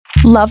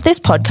Love this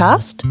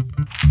podcast?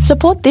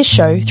 Support this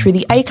show through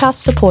the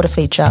Acast supporter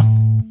feature.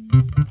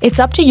 It's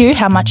up to you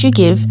how much you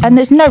give, and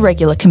there's no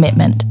regular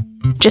commitment.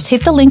 Just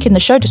hit the link in the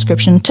show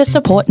description to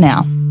support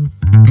now.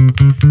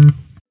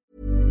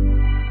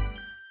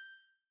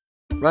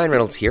 Ryan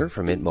Reynolds here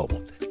from Mint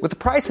Mobile. With the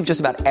price of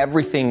just about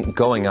everything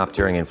going up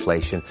during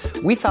inflation,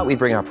 we thought we'd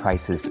bring our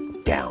prices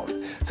down.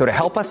 So to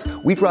help us,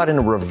 we brought in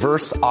a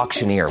reverse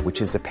auctioneer, which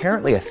is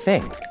apparently a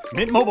thing.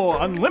 Mint Mobile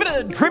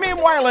Unlimited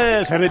Premium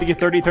Wireless. How to get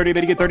 30, 30,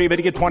 bit to get 30, bit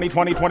to get 20,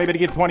 20, 20, bit to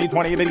get 20,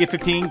 20, bit to get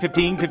 15,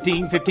 15,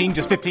 15, 15,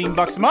 just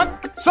 $15 a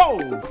month?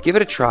 Sold! Give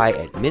it a try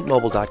at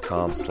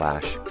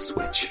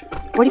mintmobile.com/switch.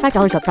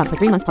 $45 up front for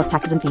 3 months plus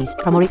taxes and fees.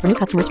 Promo rate for new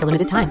customers for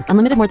limited time.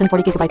 Unlimited more than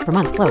 40 gigabytes per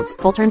month. Slows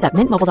full terms at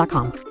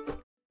mintmobile.com.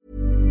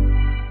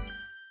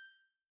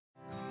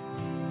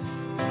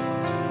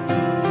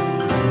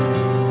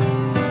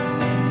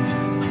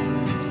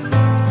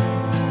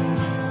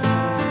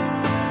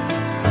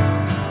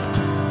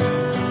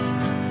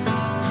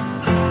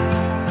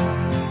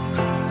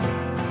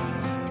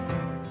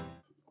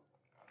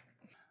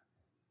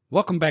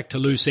 Welcome back to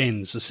Loose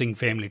Ends, a Singh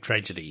family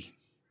tragedy.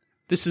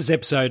 This is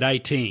episode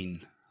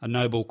 18, A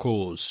Noble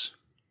Cause.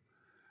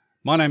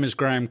 My name is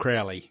Graham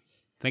Crowley.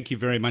 Thank you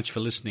very much for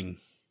listening.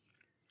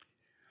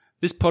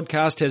 This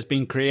podcast has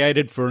been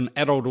created for an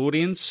adult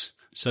audience,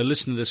 so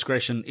listener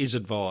discretion is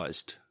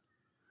advised.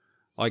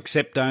 I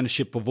accept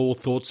ownership of all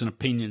thoughts and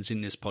opinions in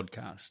this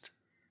podcast.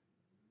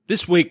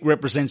 This week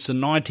represents the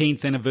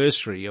 19th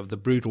anniversary of the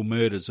brutal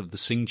murders of the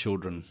Singh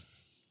children.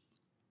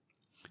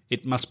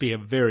 It must be a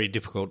very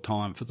difficult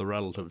time for the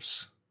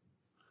relatives.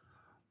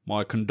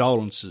 My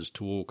condolences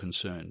to all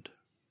concerned.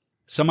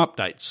 Some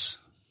updates.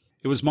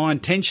 It was my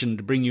intention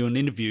to bring you an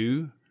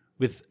interview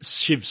with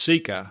Shiv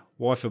Seeker,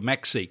 wife of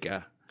Max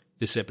Seeker,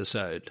 this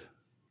episode.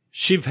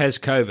 Shiv has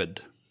COVID.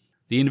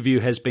 The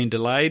interview has been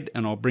delayed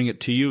and I'll bring it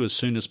to you as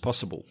soon as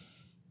possible.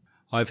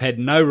 I've had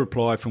no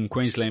reply from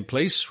Queensland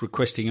Police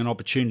requesting an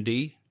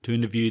opportunity to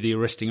interview the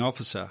arresting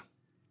officer.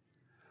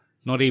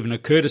 Not even a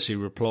courtesy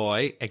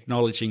reply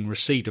acknowledging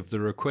receipt of the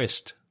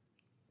request.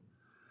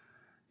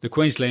 The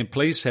Queensland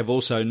Police have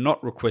also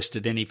not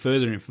requested any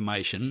further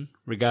information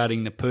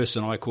regarding the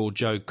person I call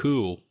Joe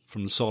Cool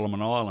from the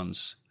Solomon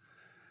Islands,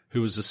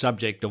 who was the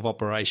subject of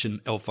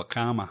Operation Alpha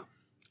Karma.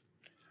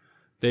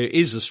 There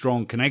is a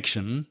strong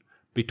connection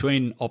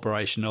between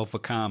Operation Alpha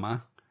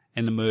Karma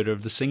and the murder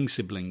of the Singh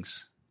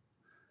siblings.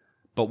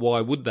 But why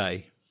would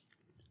they?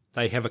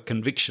 They have a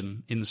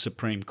conviction in the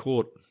Supreme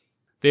Court.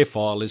 Their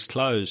file is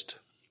closed.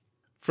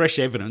 Fresh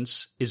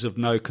evidence is of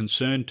no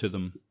concern to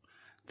them.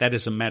 That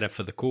is a matter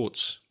for the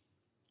courts.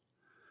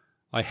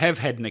 I have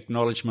had an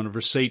acknowledgement of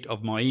receipt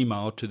of my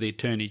email to the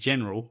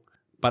Attorney-General,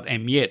 but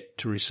am yet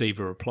to receive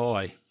a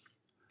reply.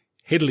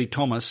 Hedley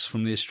Thomas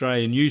from the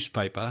Australian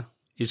newspaper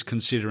is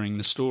considering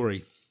the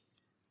story.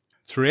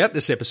 Throughout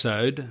this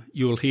episode,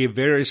 you will hear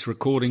various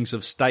recordings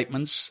of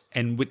statements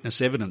and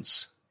witness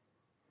evidence.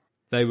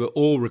 They were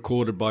all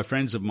recorded by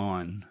friends of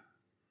mine.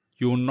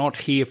 You will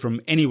not hear from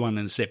anyone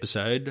in this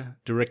episode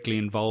directly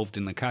involved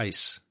in the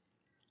case.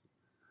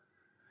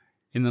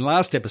 In the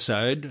last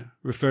episode,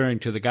 referring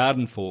to the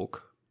garden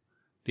fork,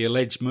 the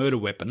alleged murder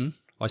weapon,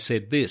 I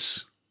said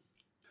this: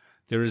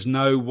 there is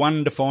no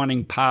one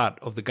defining part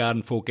of the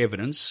garden fork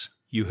evidence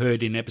you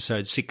heard in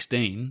episode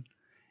 16,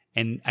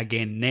 and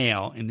again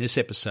now in this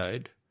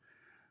episode,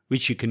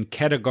 which you can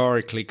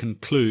categorically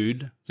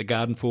conclude the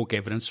garden fork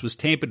evidence was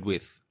tampered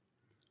with.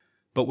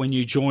 But when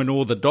you join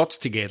all the dots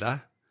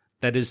together,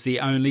 that is the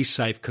only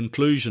safe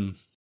conclusion.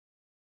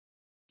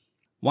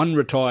 One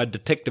retired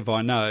detective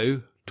I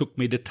know took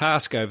me to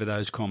task over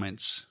those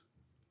comments.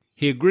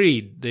 He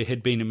agreed there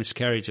had been a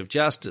miscarriage of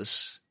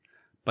justice,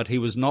 but he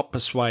was not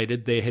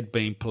persuaded there had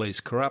been police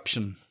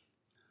corruption.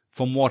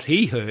 From what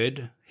he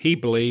heard, he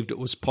believed it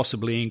was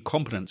possibly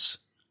incompetence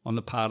on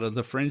the part of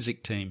the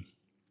forensic team.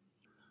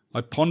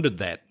 I pondered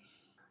that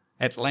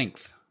at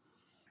length,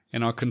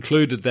 and I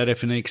concluded that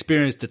if an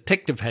experienced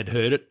detective had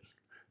heard it,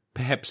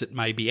 perhaps it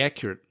may be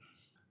accurate.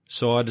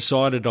 So I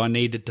decided I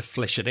needed to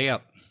flesh it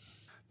out,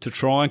 to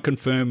try and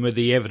confirm whether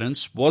the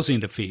evidence was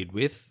interfered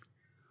with,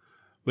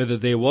 whether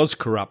there was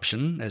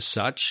corruption as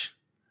such,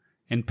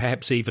 and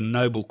perhaps even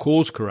noble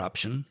cause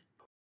corruption,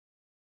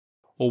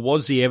 or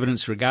was the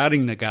evidence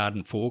regarding the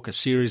garden fork a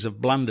series of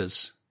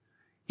blunders,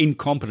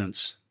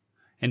 incompetence,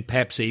 and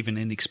perhaps even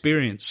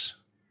inexperience.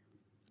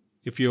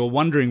 If you're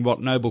wondering what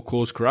noble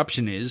cause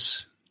corruption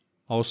is,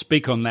 I'll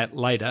speak on that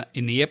later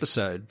in the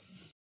episode.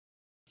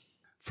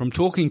 From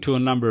talking to a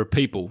number of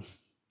people,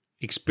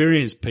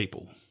 experienced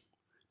people,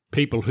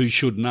 people who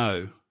should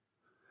know,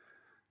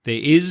 there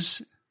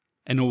is,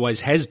 and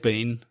always has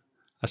been,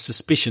 a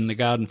suspicion the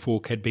garden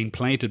fork had been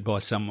planted by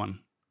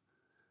someone,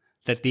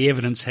 that the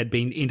evidence had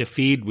been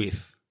interfered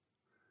with,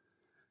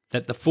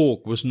 that the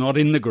fork was not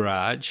in the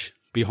garage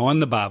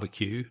behind the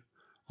barbecue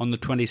on the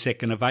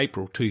 22nd of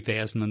April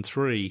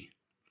 2003,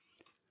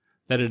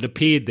 that it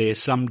appeared there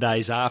some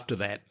days after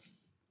that,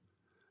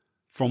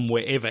 from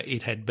wherever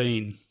it had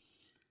been.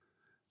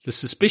 The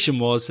suspicion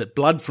was that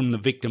blood from the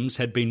victims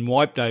had been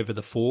wiped over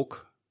the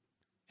fork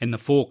and the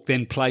fork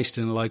then placed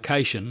in a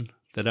location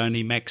that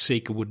only Max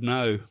Sica would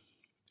know,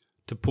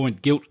 to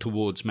point guilt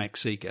towards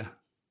Max Sica.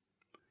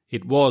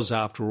 It was,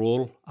 after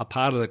all, a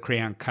part of the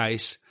Crown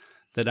case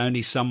that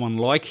only someone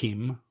like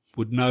him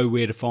would know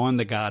where to find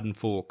the garden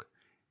fork,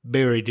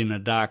 buried in a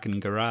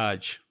darkened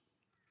garage.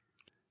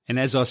 And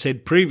as I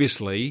said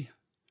previously,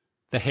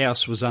 the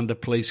house was under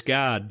police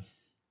guard,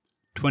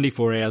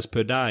 24 hours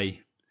per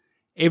day,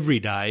 every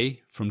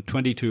day from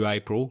 22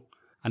 April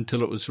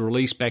until it was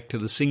released back to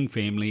the Singh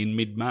family in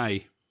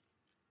mid-May.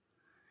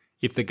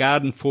 If the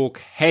garden fork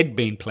had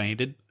been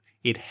planted,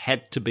 it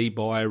had to be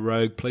by a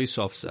rogue police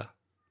officer.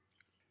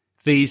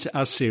 These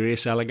are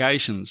serious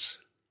allegations.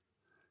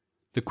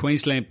 The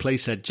Queensland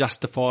Police are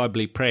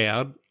justifiably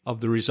proud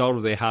of the result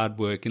of their hard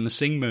work in the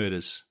Singh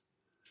murders.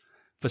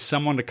 For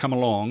someone to come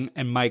along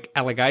and make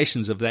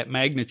allegations of that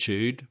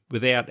magnitude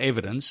without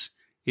evidence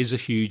is a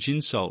huge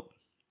insult.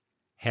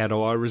 How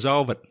do I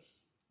resolve it?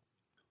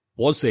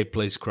 Was there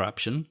police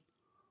corruption,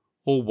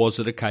 or was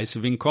it a case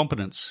of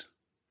incompetence?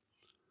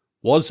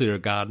 Was there a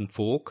garden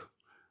fork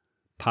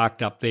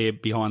parked up there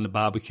behind the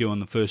barbecue on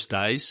the first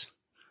days,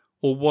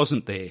 or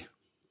wasn't there?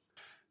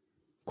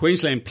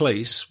 Queensland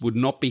Police would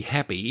not be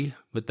happy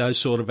with those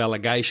sort of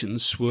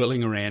allegations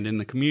swirling around in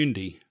the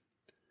community.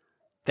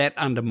 That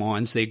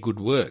undermines their good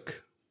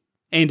work,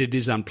 and it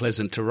is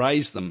unpleasant to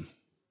raise them.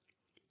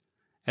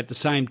 At the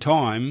same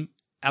time,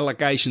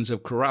 allegations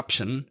of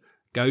corruption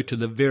go to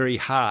the very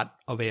heart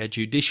of our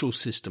judicial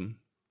system.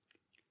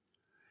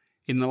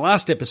 In the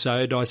last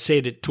episode, I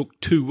said it took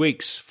 2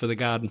 weeks for the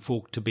garden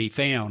fork to be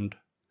found.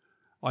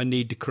 I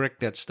need to correct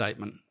that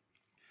statement.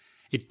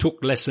 It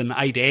took less than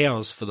 8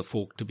 hours for the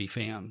fork to be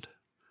found,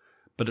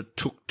 but it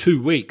took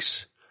 2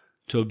 weeks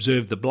to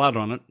observe the blood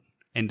on it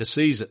and to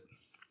seize it.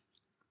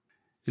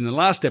 In the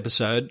last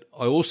episode,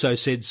 I also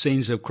said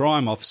scenes of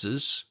crime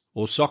officers,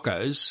 or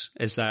SOCOs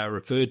as they are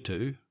referred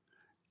to,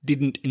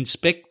 didn't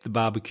inspect the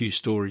barbecue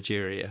storage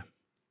area.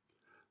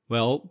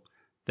 Well,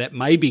 that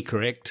may be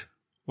correct,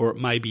 or it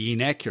may be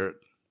inaccurate.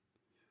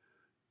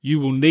 You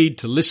will need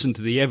to listen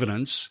to the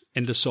evidence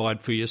and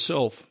decide for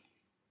yourself.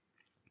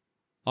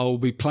 I will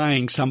be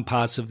playing some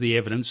parts of the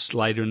evidence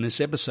later in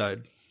this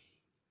episode.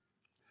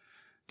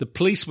 The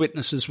police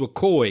witnesses were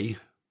coy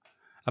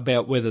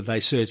about whether they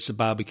searched the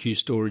barbecue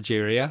storage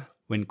area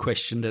when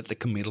questioned at the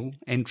committal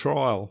and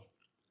trial.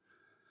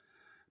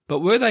 But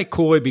were they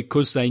coy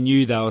because they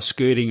knew they were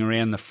skirting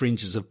around the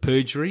fringes of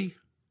perjury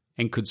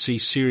and could see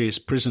serious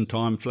prison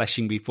time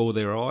flashing before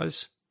their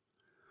eyes?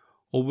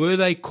 Or were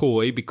they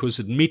coy because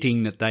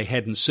admitting that they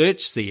hadn't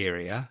searched the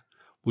area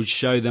would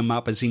show them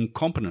up as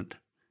incompetent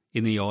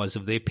in the eyes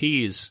of their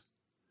peers?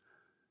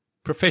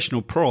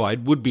 Professional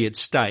pride would be at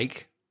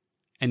stake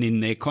and in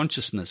their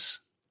consciousness.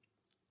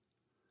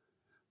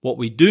 What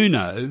we do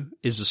know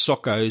is the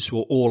SOCOs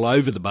were all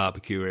over the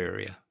barbecue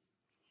area.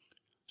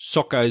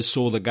 SOCOs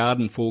saw the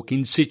garden fork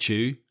in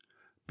situ,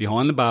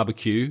 behind the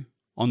barbecue,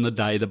 on the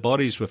day the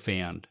bodies were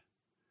found,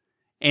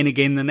 and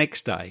again the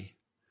next day,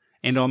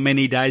 and on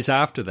many days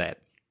after that.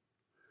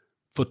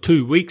 For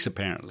 2 weeks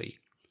apparently,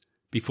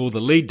 before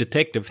the lead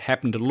detective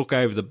happened to look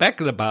over the back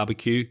of the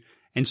barbecue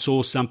and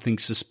saw something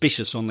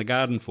suspicious on the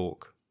garden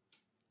fork.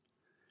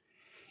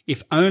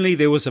 If only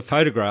there was a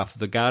photograph of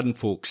the garden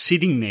fork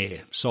sitting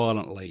there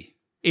silently,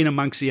 in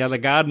amongst the other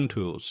garden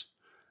tools,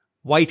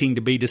 waiting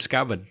to be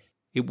discovered,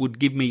 it would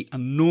give me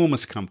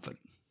enormous comfort.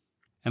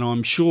 And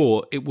I'm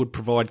sure it would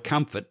provide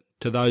comfort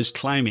to those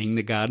claiming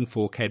the garden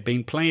fork had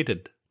been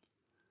planted.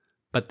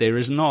 But there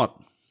is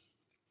not.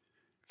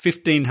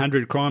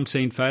 1,500 crime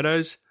scene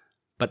photos,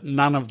 but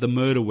none of the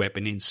murder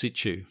weapon in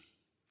situ.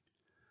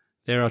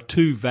 There are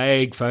 2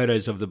 vague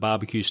photos of the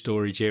barbecue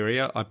storage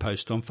area I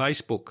post on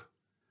Facebook.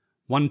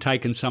 One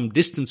taken some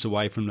distance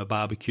away from the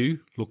barbecue,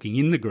 looking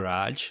in the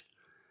garage,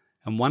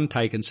 and one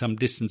taken some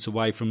distance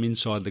away from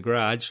inside the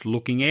garage,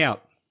 looking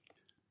out.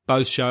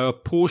 Both show a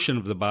portion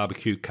of the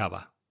barbecue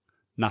cover,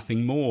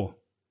 nothing more.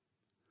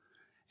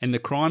 And the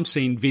crime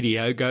scene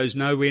video goes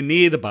nowhere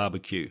near the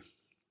barbecue.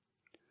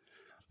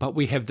 But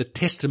we have the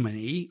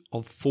testimony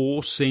of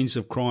 4 scenes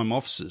of crime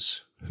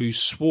officers who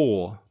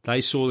swore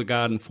they saw the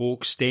garden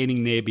fork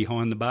standing there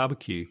behind the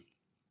barbecue.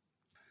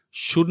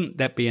 Shouldn't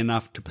that be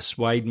enough to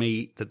persuade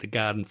me that the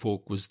garden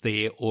fork was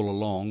there all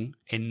along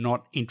and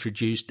not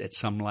introduced at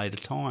some later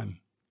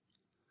time?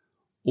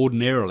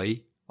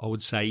 Ordinarily, I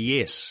would say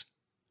yes.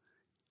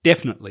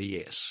 Definitely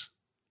yes.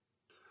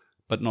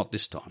 But not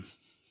this time.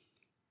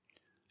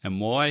 And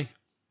why?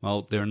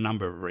 Well, there are a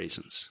number of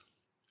reasons.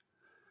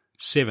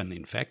 7,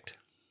 in fact.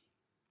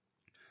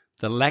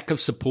 The lack of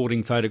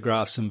supporting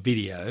photographs and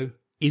video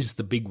is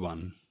the big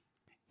one.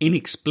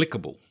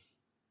 Inexplicable.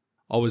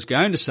 I was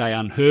going to say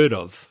unheard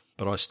of,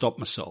 but I stopped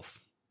myself.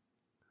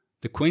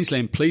 The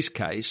Queensland Police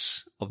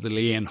case of the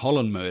Leanne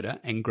Holland murder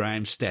and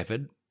Graham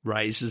Stafford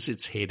raises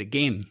its head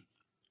again.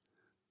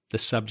 The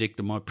subject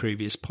of my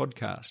previous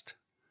podcast.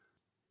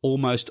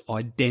 Almost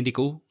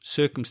identical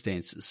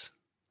circumstances.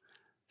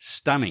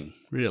 Stunning,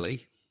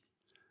 really.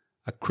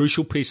 A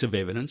crucial piece of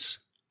evidence,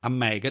 a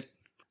maggot,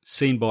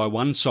 seen by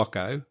one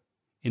SOCO,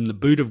 in the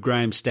boot of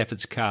Graham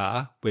Stafford's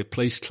car where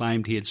police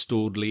claimed he had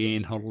stored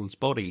Leanne Holland's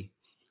body.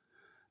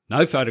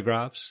 No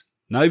photographs,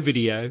 no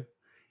video,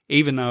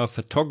 even though a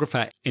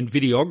photographer and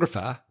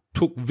videographer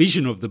took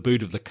vision of the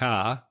boot of the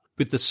car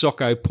with the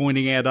socko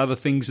pointing out other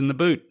things in the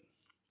boot.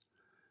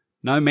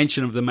 No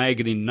mention of the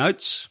maggot in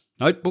notes,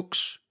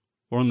 notebooks,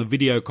 or on the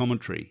video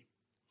commentary,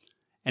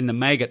 and the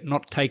maggot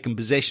not taken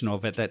possession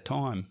of at that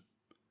time.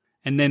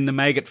 And then the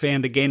maggot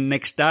found again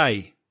next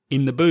day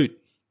in the boot,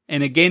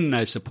 and again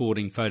no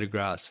supporting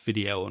photographs,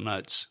 video or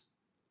notes.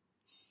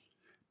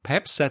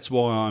 Perhaps that's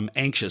why I'm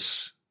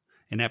anxious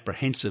and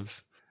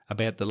apprehensive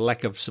about the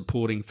lack of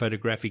supporting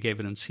photographic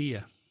evidence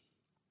here.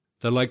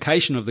 The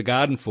location of the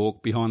garden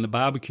fork behind the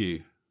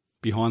barbecue,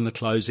 behind the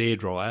closed air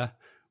dryer,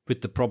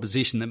 with the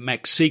proposition that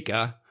Max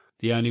Sica,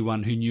 the only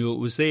one who knew it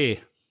was there,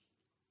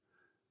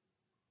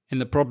 and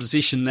the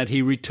proposition that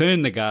he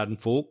returned the garden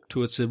fork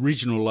to its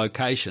original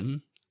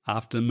location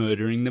after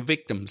murdering the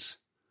victims,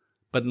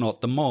 but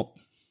not the mob.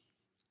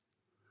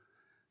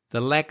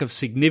 The lack of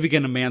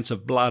significant amounts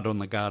of blood on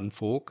the garden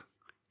fork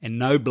and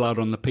no blood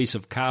on the piece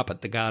of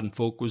carpet the garden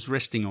fork was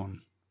resting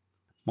on.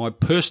 My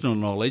personal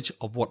knowledge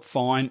of what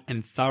fine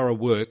and thorough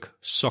work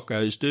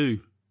soccos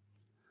do.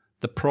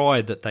 The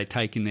pride that they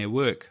take in their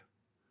work.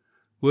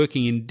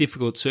 Working in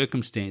difficult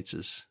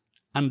circumstances,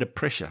 under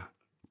pressure.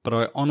 But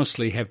I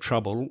honestly have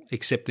trouble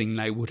accepting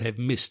they would have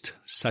missed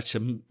such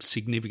a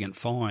significant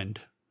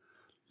find,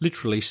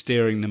 literally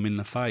staring them in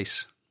the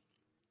face.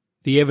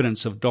 The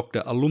evidence of Dr.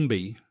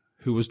 Alumbi,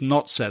 who was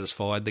not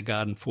satisfied the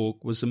garden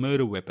fork was a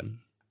murder weapon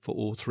for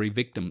all three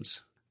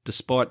victims,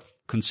 despite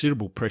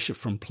considerable pressure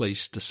from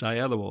police to say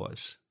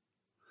otherwise.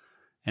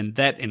 And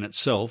that in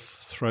itself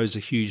throws a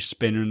huge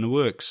spanner in the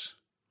works.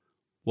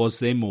 Was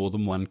there more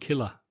than one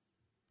killer?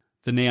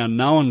 The now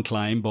known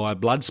claim by a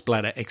blood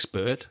splatter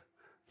expert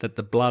that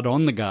the blood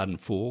on the garden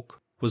fork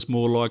was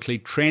more likely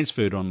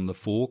transferred on the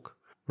fork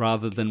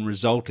rather than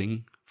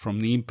resulting from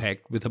the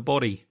impact with a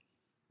body.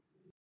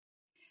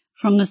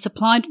 From the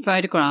supplied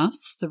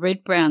photographs, the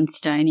red-brown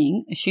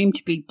staining, assumed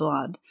to be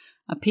blood,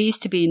 appears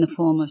to be in the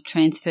form of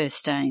transfer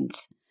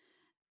stains.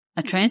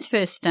 A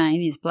transfer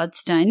stain is blood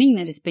staining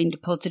that has been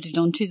deposited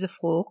onto the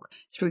fork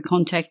through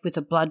contact with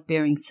a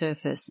blood-bearing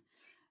surface.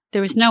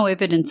 There is no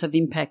evidence of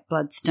impact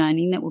blood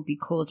staining that would be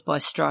caused by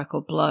strike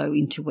or blow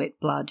into wet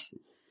blood.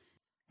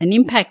 An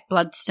impact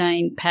blood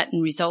stain pattern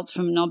results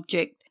from an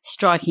object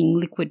striking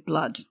liquid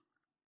blood.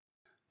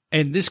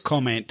 And this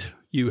comment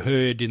you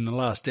heard in the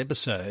last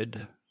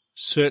episode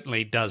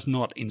certainly does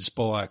not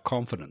inspire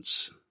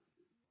confidence.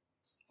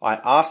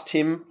 I asked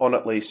him on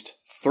at least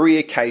 3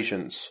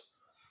 occasions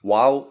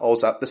while I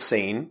was at the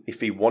scene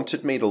if he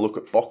wanted me to look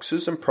at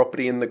boxes and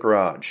property in the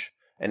garage,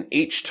 and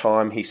each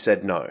time he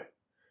said no.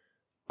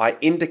 I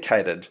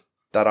indicated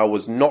that I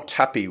was not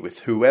happy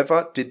with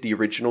whoever did the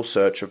original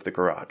search of the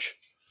garage.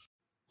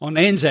 On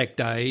Anzac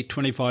Day,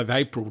 25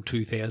 April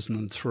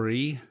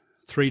 2003,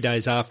 3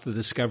 days after the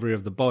discovery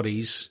of the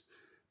bodies,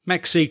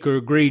 Max Sica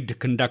agreed to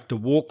conduct a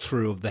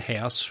walkthrough of the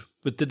house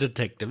with the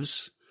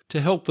detectives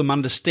to help them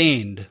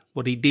understand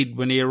what he did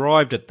when he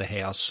arrived at the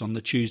house on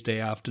the Tuesday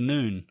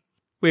afternoon,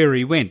 where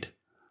he went,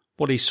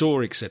 what he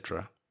saw,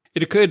 etc.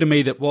 It occurred to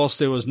me that whilst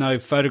there was no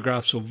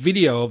photographs or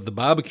video of the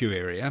barbecue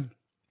area,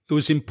 it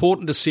was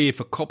important to see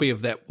if a copy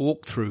of that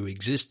walkthrough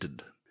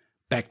existed.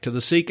 Back to the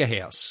Sica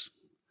house.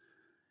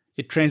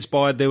 It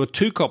transpired there were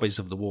 2 copies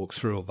of the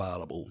walkthrough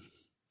available.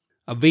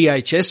 A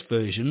VHS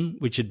version,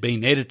 which had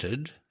been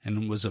edited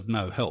and was of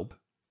no help,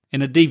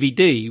 and a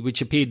DVD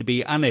which appeared to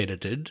be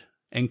unedited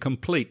and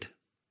complete.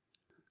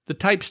 The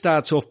tape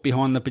starts off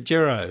behind the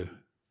Pajero,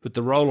 with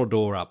the roller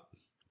door up,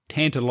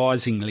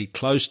 tantalisingly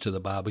close to the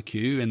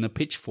barbecue and the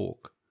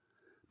pitchfork,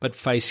 but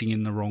facing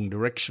in the wrong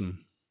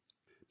direction.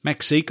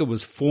 Max Sica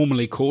was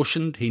formally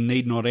cautioned he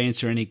need not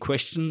answer any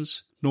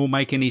questions nor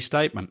make any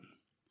statement,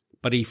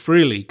 but he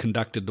freely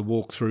conducted the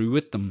walkthrough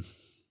with them.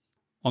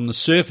 On the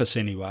surface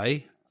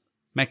anyway,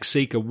 Max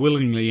Sica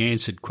willingly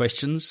answered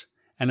questions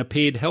and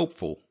appeared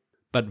helpful,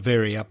 but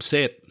very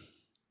upset.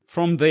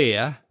 From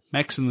there,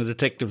 Max and the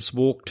detectives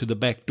walked to the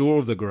back door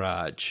of the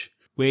garage,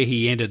 where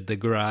he entered the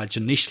garage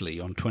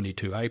initially on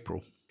 22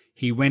 April.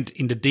 He went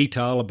into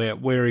detail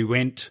about where he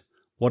went,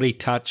 what he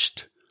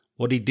touched,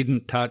 what he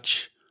didn't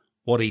touch,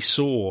 what he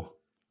saw.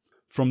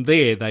 From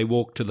there they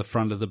walked to the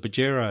front of the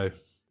Pajero,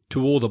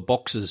 to all the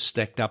boxes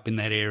stacked up in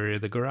that area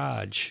of the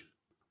garage,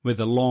 where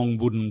the long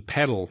wooden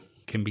paddle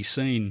can be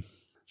seen.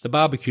 The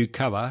barbecue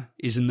cover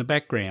is in the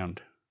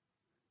background.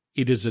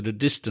 It is at a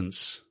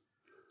distance.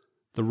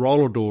 The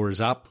roller door is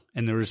up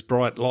and there is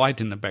bright light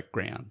in the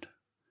background.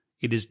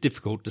 It is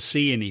difficult to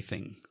see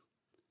anything.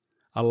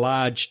 A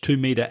large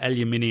 2-metre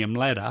aluminium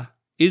ladder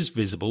is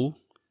visible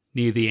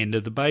near the end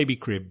of the baby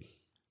crib.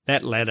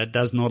 That ladder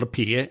does not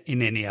appear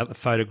in any other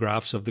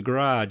photographs of the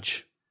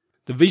garage.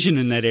 The vision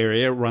in that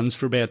area runs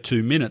for about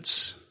 2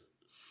 minutes.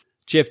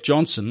 Jeff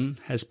Johnson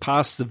has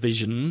passed the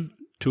vision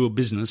to a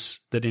business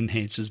that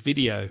enhances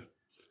video.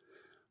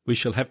 We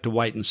shall have to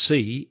wait and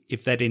see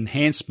if that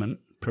enhancement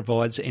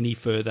provides any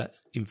further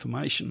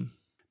information.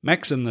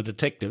 Max and the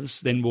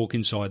detectives then walk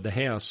inside the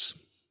house.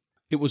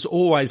 It was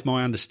always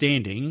my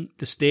understanding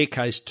the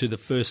staircase to the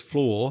first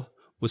floor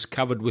was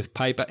covered with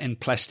paper and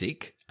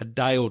plastic a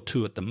day or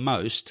two at the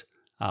most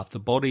after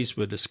bodies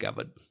were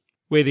discovered,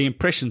 where the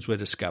impressions were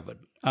discovered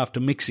after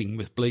mixing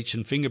with bleach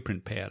and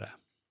fingerprint powder.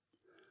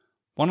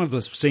 One of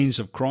the scenes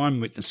of crime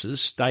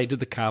witnesses stated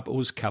the carpet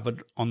was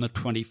covered on the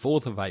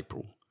 24th of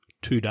April,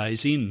 2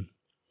 days in.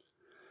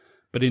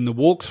 But in the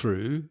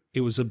walkthrough,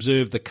 it was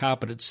observed the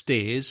carpeted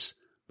stairs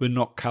were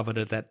not covered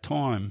at that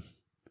time,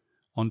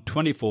 on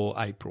 24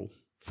 April,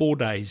 4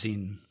 days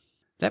in.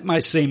 That may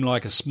seem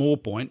like a small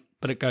point,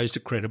 but it goes to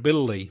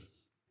credibility.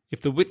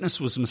 If the witness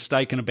was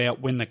mistaken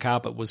about when the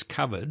carpet was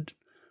covered,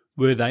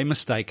 were they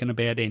mistaken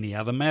about any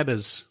other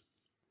matters?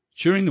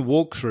 During the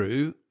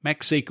walkthrough,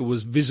 Max Sica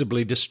was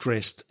visibly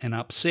distressed and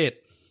upset.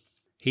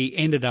 He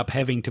ended up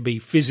having to be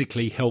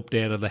physically helped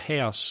out of the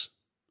house.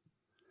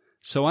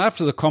 So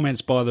after the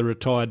comments by the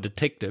retired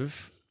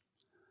detective,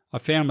 I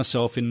found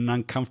myself in an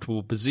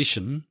uncomfortable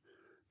position,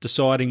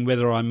 deciding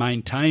whether I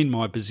maintained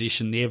my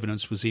position the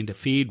evidence was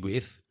interfered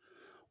with,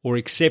 or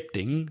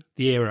accepting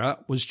the error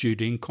was due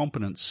to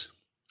incompetence.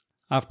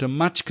 After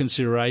much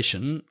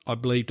consideration, I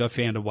believed I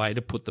found a way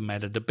to put the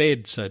matter to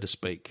bed, so to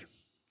speak.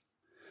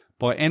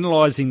 By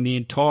analysing the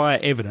entire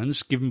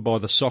evidence given by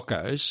the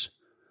Soccos,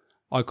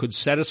 I could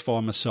satisfy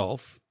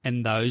myself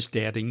and those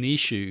doubting the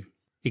issue,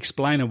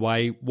 explain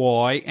away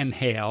why and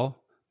how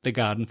the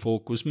garden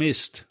fork was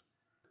missed.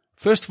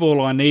 First of all,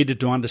 I needed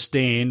to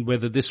understand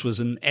whether this was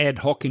an ad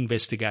hoc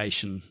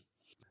investigation,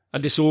 a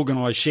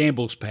disorganised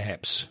shambles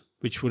perhaps,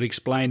 which would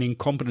explain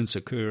incompetence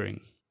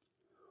occurring.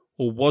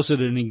 Or was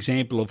it an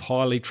example of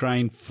highly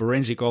trained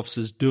forensic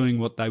officers doing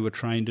what they were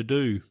trained to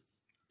do?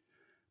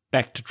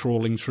 Back to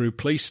trawling through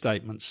police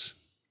statements.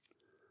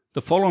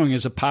 The following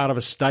is a part of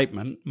a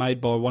statement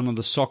made by one of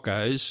the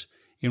Soccos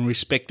in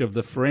respect of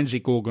the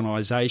forensic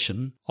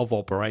organisation of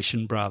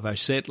Operation Bravo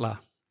Settler,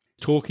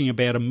 talking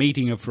about a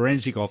meeting of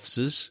forensic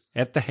officers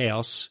at the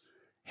house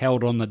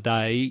held on the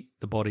day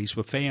the bodies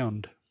were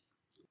found.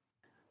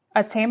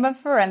 A team of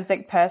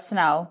forensic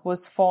personnel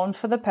was formed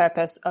for the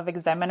purpose of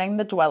examining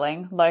the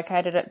dwelling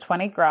located at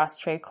 20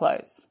 Grasstree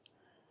Close.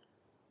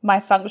 My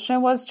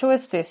function was to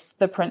assist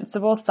the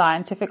Principal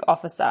Scientific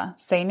Officer,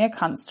 Senior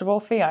Constable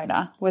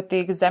Fiona, with the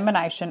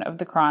examination of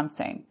the crime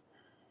scene.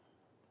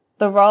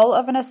 The role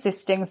of an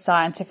assisting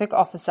scientific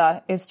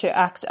officer is to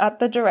act at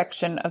the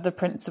direction of the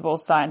Principal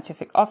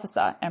Scientific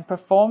Officer and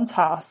perform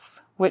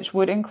tasks which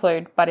would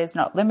include, but is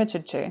not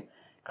limited to,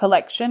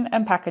 collection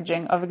and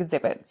packaging of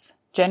exhibits,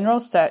 general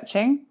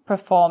searching,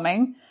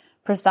 performing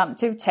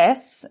presumptive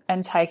tests,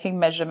 and taking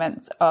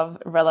measurements of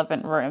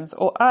relevant rooms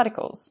or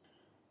articles.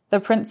 The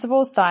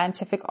Principal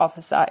Scientific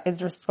Officer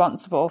is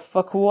responsible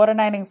for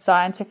coordinating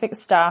scientific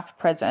staff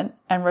present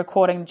and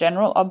recording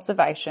general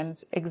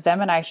observations,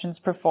 examinations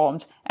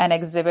performed, and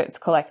exhibits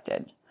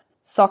collected.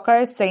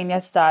 Socco Senior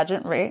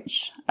Sergeant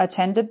Rich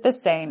attended the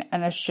scene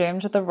and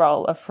assumed the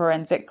role of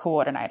forensic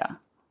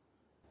coordinator.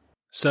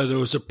 So there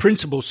was a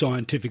Principal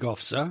Scientific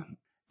Officer,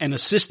 an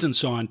Assistant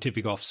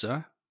Scientific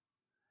Officer,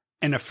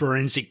 and a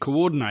Forensic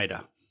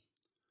Coordinator.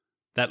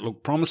 That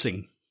looked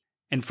promising.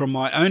 And from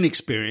my own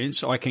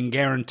experience, I can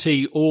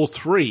guarantee all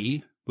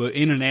three were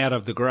in and out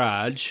of the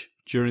garage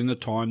during the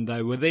time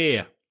they were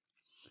there.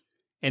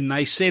 And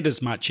they said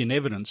as much in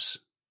evidence.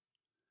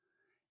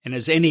 And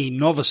as any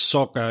novice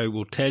Socco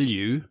will tell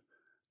you,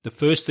 the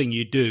first thing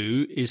you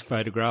do is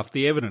photograph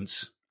the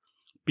evidence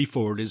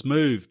before it is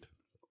moved.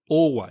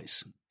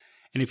 Always.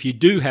 And if you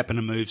do happen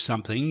to move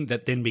something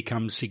that then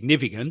becomes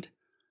significant,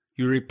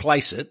 you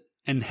replace it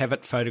and have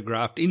it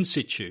photographed in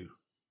situ,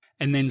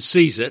 and then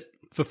seize it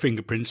for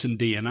fingerprints and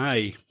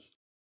DNA.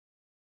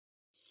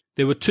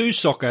 There were two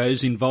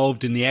Soccos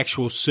involved in the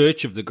actual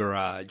search of the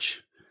garage,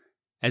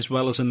 as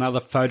well as another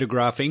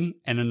photographing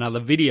and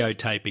another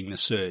videotaping the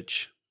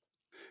search.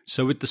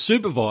 So with the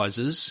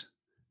supervisors,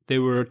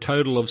 there were a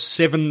total of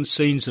 7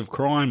 scenes of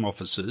crime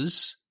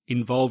officers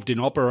involved in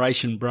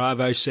Operation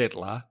Bravo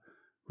Settler,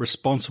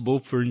 responsible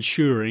for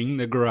ensuring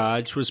the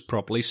garage was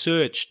properly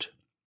searched.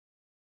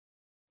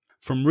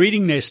 From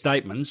reading their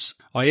statements,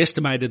 I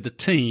estimated the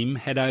team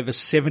had over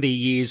 70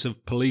 years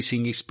of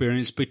policing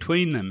experience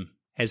between them,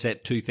 as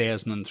at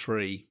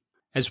 2003.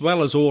 As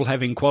well as all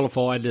having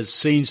qualified as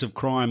scenes of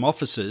crime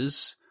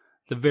officers,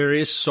 the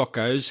various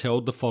Soccos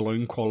held the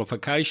following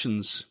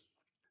qualifications.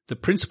 The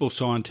Principal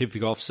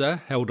Scientific Officer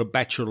held a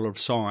Bachelor of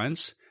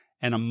Science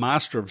and a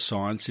Master of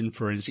Science in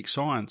Forensic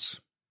Science.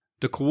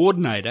 The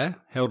Coordinator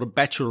held a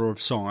Bachelor of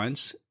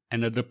Science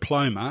and a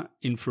Diploma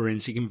in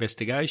Forensic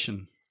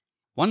Investigation.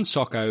 One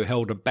Socco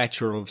held a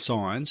Bachelor of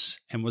Science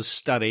and was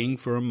studying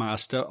for a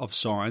Master of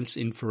Science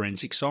in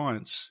Forensic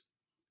Science.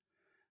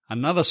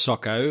 Another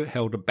Socco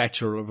held a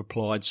Bachelor of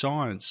Applied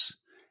Science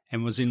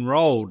and was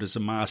enrolled as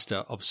a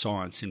Master of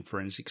Science in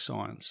Forensic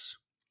Science.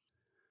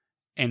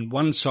 And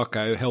one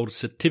Socco held a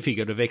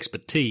Certificate of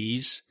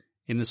Expertise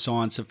in the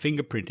Science of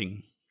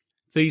Fingerprinting.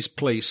 These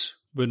police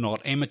were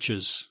not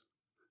amateurs,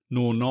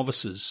 nor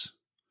novices.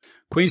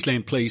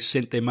 Queensland Police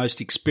sent their most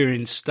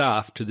experienced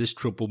staff to this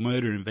triple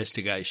murder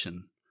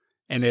investigation,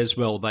 and as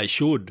well they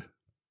should.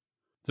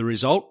 The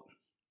result?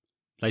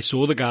 They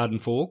saw the garden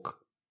fork,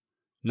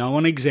 no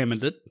one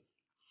examined it,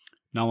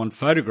 no one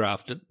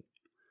photographed it,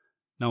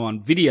 no one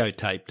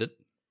videotaped it,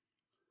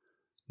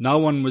 no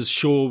one was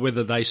sure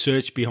whether they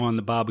searched behind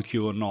the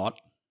barbecue or not.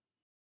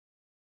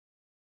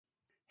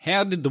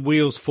 How did the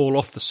wheels fall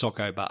off the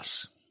Socko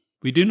bus?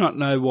 We do not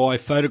know why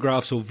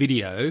photographs or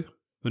video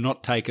were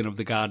not taken of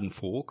the garden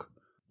fork,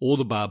 or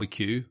the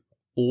barbecue,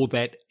 or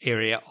that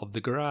area of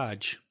the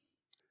garage.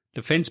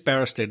 Defence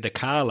Barrister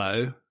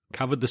DiCarlo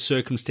covered the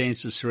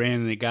circumstances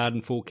surrounding the garden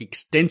fork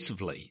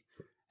extensively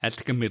at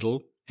the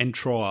committal and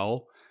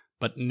trial,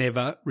 but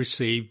never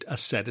received a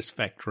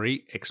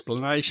satisfactory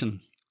explanation.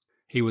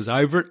 He was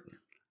over it,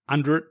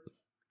 under it,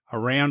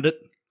 around it,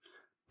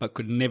 but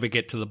could never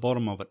get to the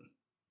bottom of it.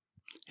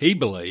 He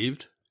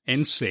believed,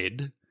 and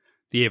said,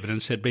 the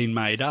evidence had been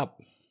made up.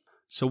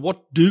 So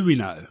what do we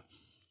know?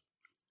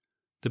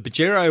 The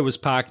Pajero was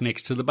parked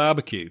next to the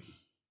barbecue.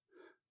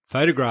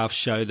 Photographs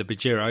show the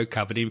Pajero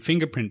covered in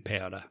fingerprint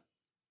powder.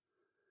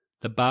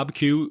 The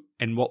barbecue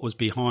and what was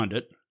behind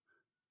it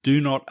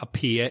do not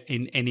appear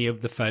in any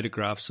of the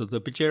photographs of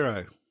the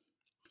Pajero.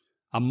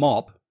 A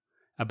mop,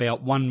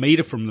 about 1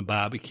 metre from the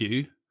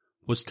barbecue,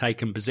 was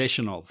taken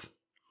possession of.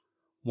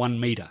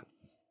 1 metre.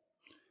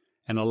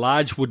 And a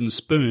large wooden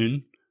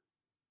spoon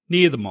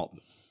near the mop.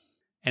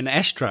 An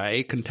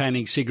ashtray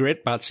containing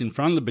cigarette butts in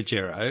front of the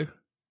Pajero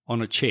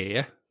on a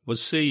chair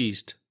was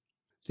seized.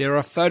 There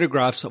are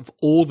photographs of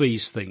all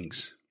these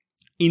things,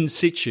 in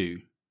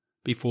situ,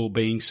 before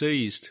being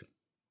seized.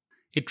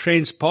 It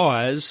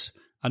transpires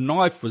a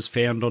knife was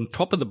found on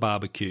top of the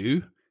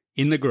barbecue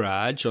in the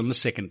garage on the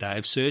second day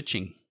of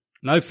searching.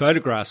 No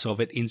photographs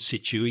of it in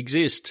situ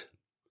exist.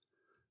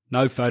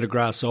 No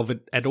photographs of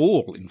it at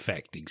all, in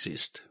fact,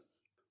 exist.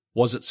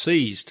 Was it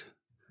seized?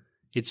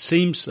 It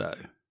seems so.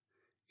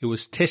 It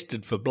was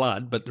tested for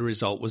blood, but the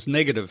result was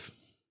negative,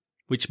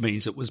 which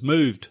means it was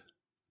moved.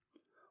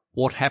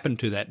 What happened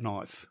to that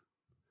knife?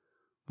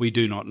 We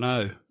do not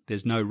know.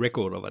 There's no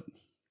record of it.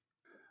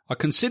 I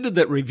considered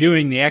that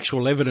reviewing the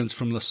actual evidence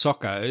from the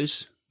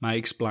Sockos may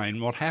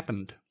explain what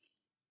happened.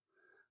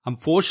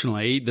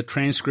 Unfortunately, the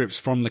transcripts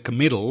from the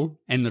committal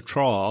and the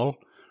trial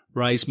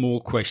raise more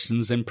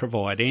questions than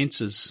provide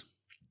answers.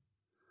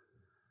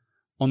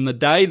 On the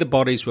day the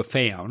bodies were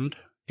found,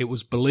 it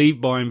was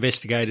believed by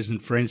investigators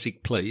and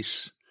forensic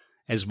police,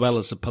 as well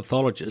as a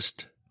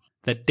pathologist,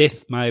 that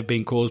death may have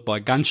been caused by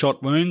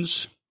gunshot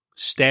wounds,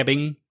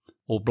 stabbing,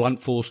 or blunt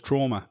force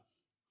trauma,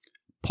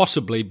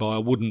 possibly by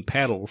a wooden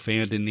paddle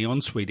found in the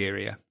ensuite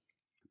area.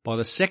 By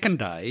the second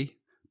day,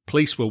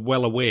 police were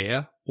well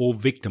aware all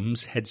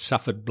victims had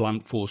suffered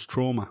blunt force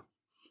trauma.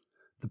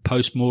 The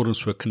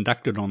postmortems were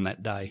conducted on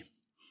that day.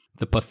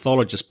 The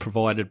pathologist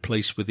provided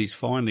police with his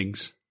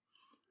findings.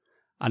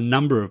 A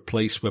number of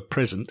police were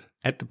present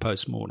at the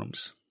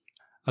postmortems.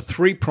 A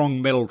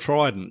 3-pronged metal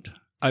trident,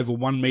 over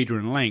 1 metre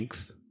in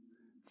length,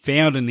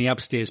 found in the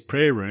upstairs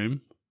prayer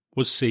room,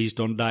 was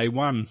seized on day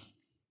 1,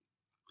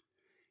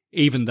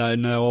 even though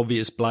no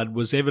obvious blood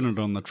was evident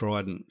on the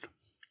trident.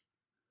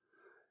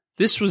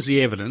 This was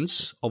the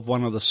evidence of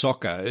one of the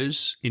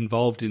Sockos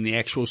involved in the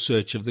actual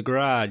search of the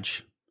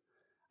garage.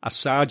 A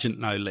sergeant,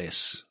 no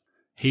less.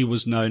 He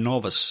was no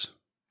novice.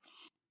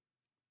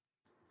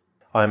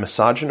 I am a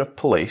Sergeant of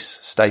Police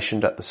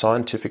stationed at the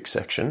Scientific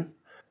Section,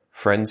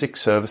 Forensic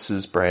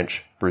Services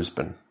Branch,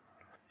 Brisbane.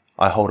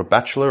 I hold a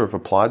Bachelor of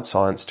Applied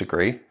Science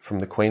degree from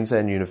the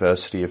Queensland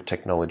University of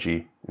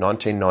Technology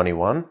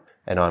 1991,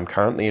 and I am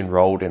currently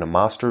enrolled in a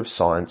Master of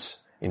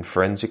Science in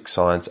Forensic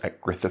Science at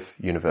Griffith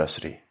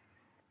University.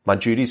 My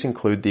duties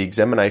include the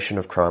examination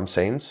of crime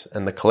scenes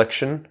and the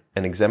collection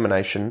and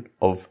examination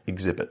of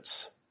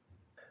exhibits.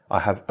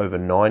 I have over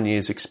 9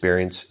 years'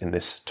 experience in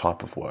this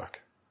type of work.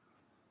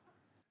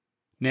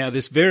 Now,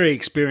 this very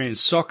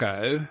experienced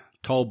Socko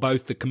told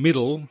both the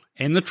committal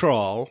and the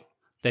trial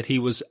that he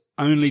was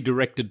only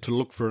directed to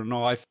look for a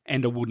knife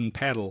and a wooden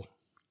paddle,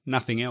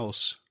 nothing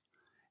else.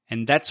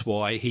 And that's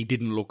why he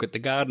didn't look at the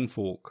garden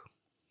fork.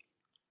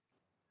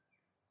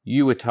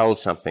 You were told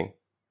something.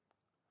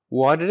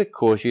 Why did it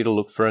cause you to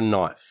look for a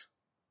knife?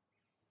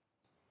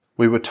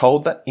 We were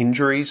told that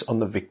injuries on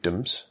the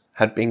victims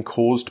had been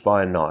caused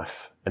by a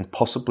knife and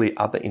possibly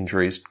other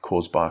injuries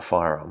caused by a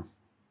firearm.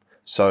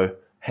 So,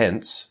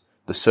 hence,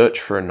 the search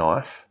for a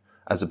knife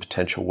as a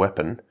potential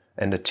weapon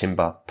and a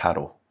timber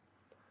paddle.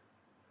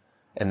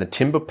 And the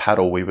timber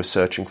paddle we were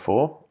searching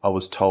for, I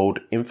was told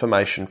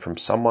information from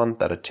someone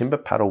that a timber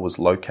paddle was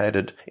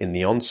located in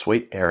the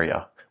ensuite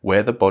area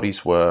where the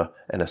bodies were,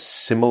 and a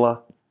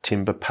similar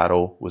timber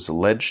paddle was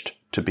alleged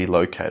to be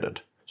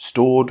located,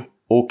 stored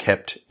or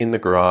kept in the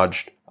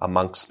garage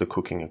amongst the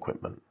cooking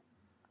equipment.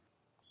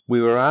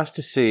 We were asked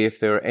to see if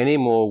there are any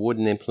more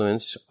wooden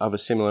implements of a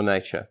similar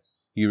nature.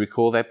 You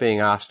recall that being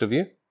asked of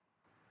you?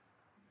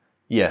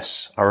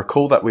 Yes, I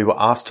recall that we were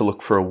asked to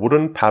look for a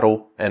wooden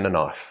paddle and a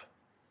knife.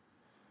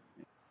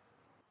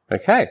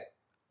 Okay.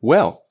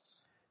 Well,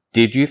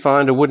 did you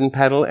find a wooden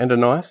paddle and a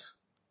knife?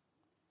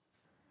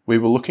 We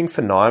were looking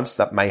for knives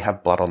that may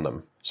have blood on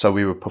them, so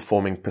we were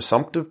performing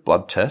presumptive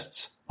blood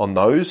tests on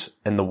those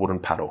and the wooden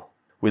paddle.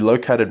 We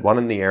located one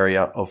in the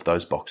area of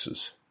those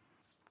boxes.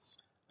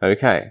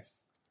 Okay.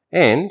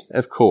 And,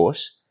 of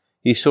course,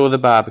 you saw the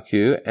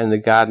barbecue and the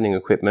gardening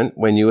equipment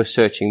when you were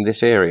searching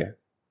this area.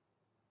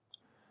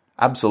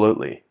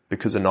 Absolutely,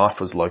 because a knife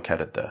was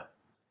located there.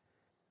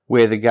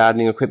 Where the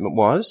gardening equipment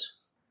was?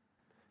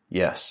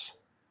 Yes.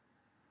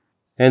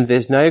 And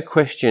there's no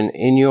question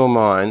in your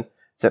mind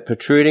that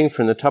protruding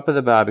from the top of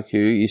the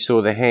barbecue you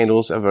saw the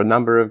handles of a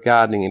number of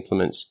gardening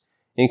implements,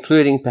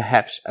 including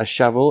perhaps a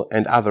shovel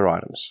and other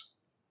items.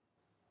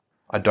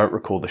 I don't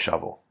recall the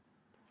shovel.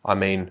 I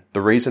mean, the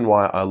reason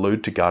why I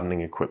allude to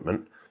gardening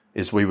equipment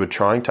is we were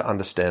trying to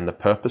understand the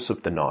purpose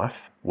of the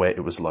knife, where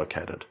it was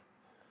located.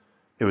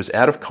 It was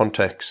out of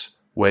context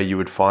where you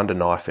would find a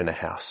knife in a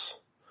house.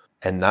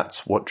 And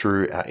that's what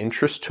drew our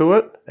interest to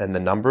it and the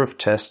number of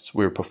tests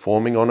we were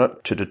performing on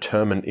it to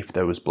determine if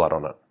there was blood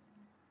on it.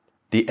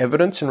 The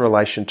evidence in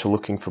relation to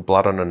looking for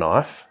blood on a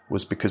knife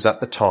was because at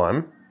the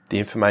time, the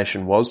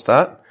information was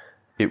that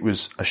it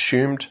was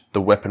assumed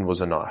the weapon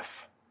was a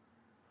knife.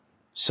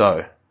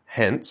 So,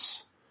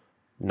 hence,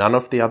 none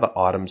of the other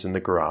items in the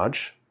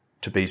garage,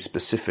 to be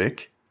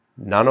specific,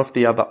 none of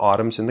the other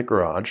items in the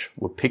garage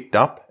were picked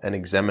up and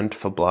examined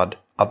for blood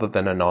other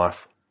than a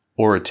knife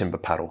or a timber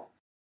paddle.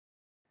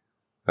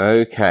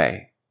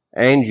 Okay.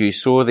 And you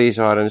saw these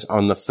items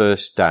on the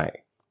first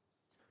day?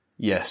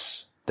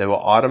 Yes, there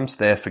were items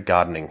there for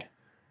gardening,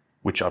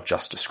 which I've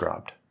just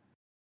described.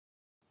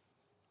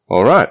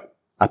 All right.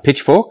 A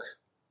pitchfork?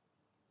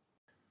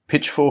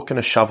 Pitchfork and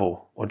a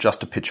shovel, or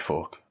just a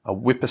pitchfork. A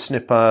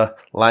whippersnipper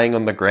laying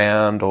on the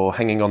ground or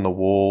hanging on the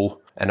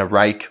wall, and a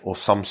rake or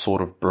some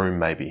sort of broom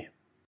maybe.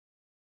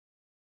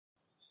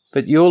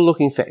 But you're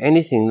looking for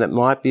anything that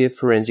might be of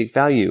forensic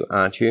value,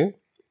 aren't you?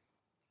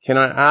 Can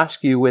I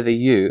ask you whether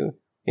you,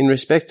 in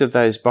respect of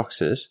those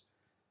boxes,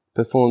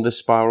 performed a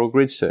spiral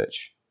grid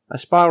search, a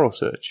spiral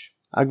search,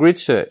 a grid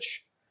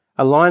search,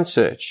 a line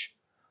search,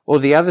 or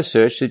the other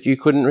search that you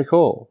couldn't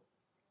recall?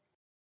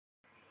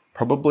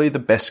 Probably the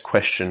best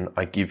question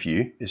I give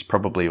you is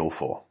probably all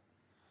four.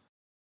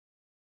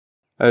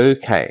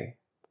 Okay.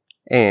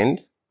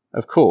 And,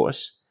 of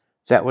course,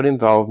 that would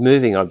involve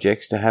moving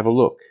objects to have a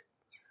look.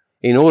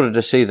 In order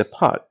to see the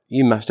pot,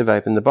 you must have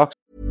opened the box.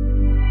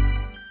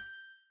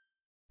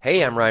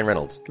 Hey, I'm Ryan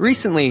Reynolds.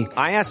 Recently,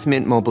 I asked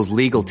Mint Mobile's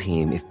legal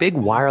team if big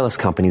wireless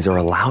companies are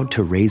allowed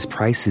to raise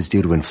prices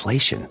due to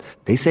inflation.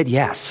 They said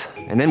yes.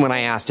 And then when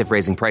I asked if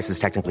raising prices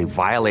technically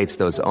violates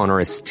those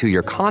onerous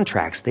two-year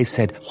contracts, they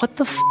said, "What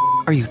the f***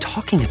 are you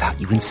talking about,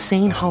 you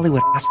insane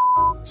Hollywood ass?"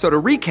 So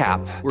to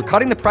recap, we're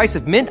cutting the price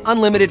of Mint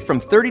Unlimited from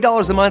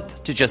 $30 a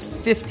month to just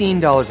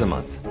 $15 a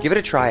month. Give it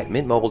a try at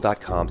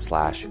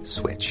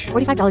mintmobile.com/switch.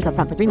 $45 up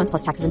front for 3 months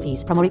plus taxes and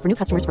fees. Promo rate for new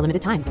customers for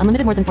limited time.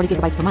 Unlimited more than 40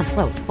 gigabytes per month.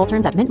 Slows full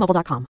terms at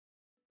mintmobile.com.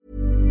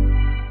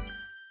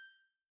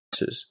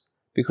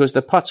 Because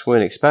the pots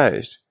weren't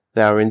exposed.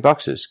 They were in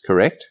boxes,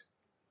 correct?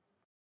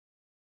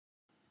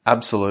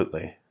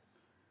 Absolutely.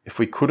 If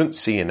we couldn't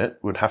see in it,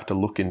 we'd have to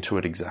look into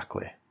it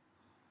exactly.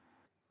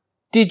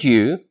 Did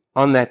you,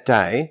 on that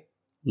day,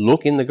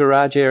 look in the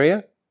garage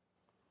area?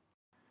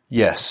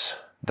 Yes.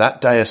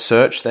 That day a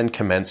search then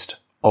commenced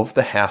of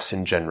the house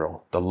in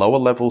general, the lower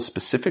level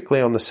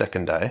specifically on the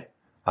second day.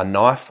 A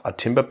knife, a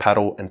timber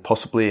paddle, and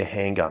possibly a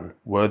handgun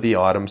were the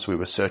items we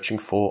were searching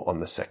for on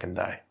the second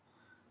day.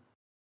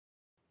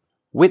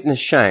 Witness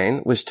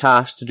Shane was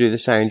tasked to do the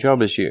same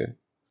job as you.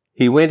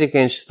 He went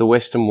against the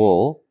western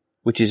wall,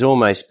 which is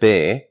almost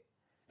bare,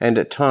 and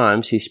at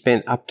times he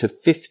spent up to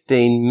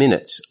 15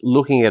 minutes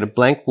looking at a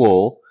blank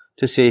wall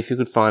to see if he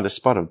could find a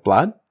spot of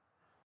blood.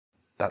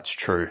 That's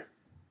true.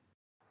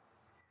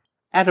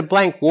 At a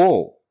blank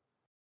wall.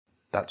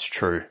 That's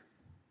true.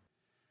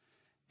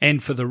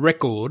 And for the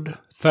record,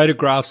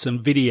 photographs and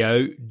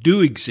video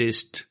do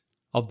exist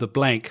of the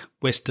blank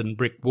western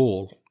brick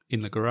wall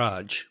in the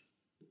garage.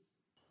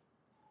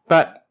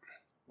 But,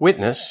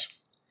 witness,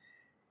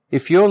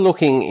 if you're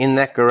looking in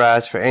that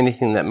garage for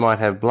anything that might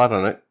have blood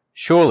on it,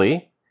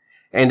 surely,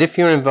 and if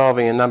you're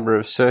involving a number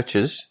of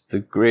searches, the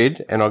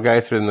grid, and I'll go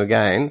through them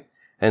again,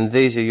 and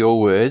these are your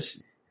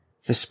words,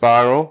 the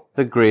spiral,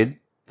 the grid,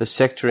 the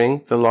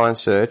sectoring, the line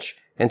search,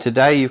 and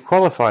today you've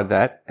qualified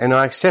that, and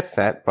I accept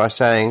that by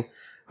saying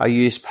I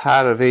used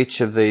part of each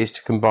of these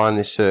to combine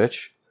this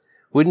search.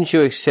 Wouldn't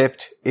you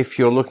accept if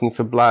you're looking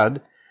for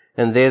blood,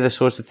 and they're the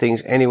sorts of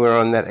things anywhere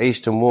on that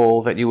eastern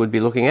wall that you would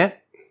be looking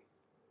at?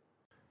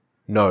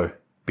 No,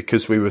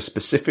 because we were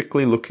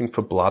specifically looking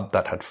for blood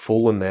that had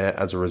fallen there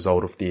as a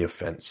result of the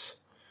offence.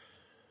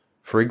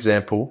 For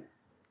example,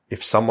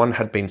 if someone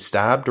had been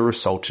stabbed or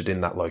assaulted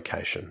in that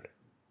location.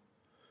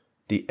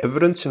 The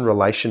evidence in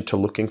relation to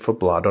looking for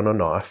blood on a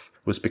knife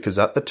was because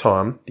at the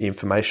time the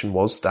information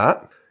was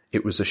that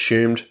it was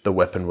assumed the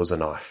weapon was a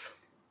knife.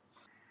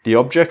 The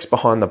objects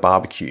behind the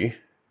barbecue,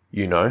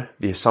 the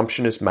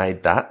assumption is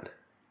made that,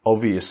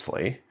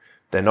 obviously,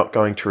 they're not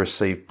going to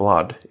receive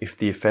blood if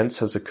the offence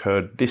has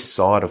occurred this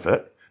side of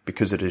it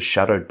because it is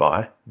shadowed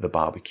by the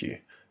barbecue.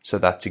 So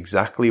that's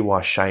exactly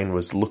why Shane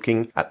was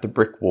looking at the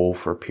brick wall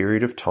for a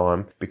period of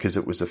time, because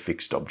it was a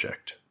fixed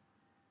object.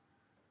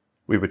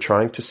 We were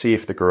trying to see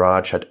if the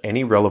garage had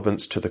any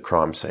relevance to the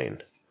crime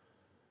scene.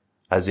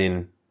 As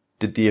in,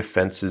 did the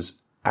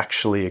offences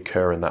actually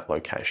occur in that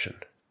location?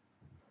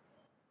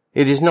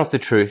 It is not the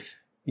truth.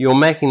 You're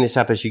making this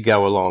up as you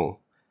go along.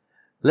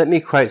 Let me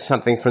quote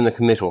something from the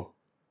committal.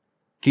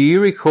 Do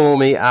you recall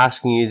me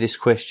asking you this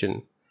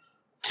question?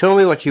 Tell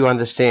me what you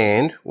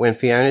understand when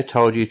Fiona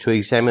told you to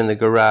examine the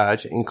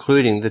garage,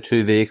 including the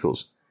two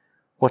vehicles.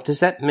 What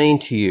does that mean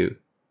to you?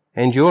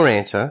 And your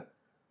answer?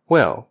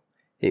 Well,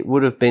 it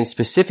would have been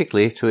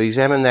specifically to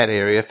examine that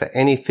area for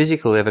any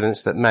physical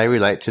evidence that may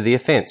relate to the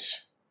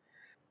offence.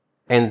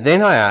 And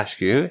then I ask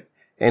you,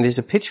 and is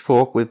a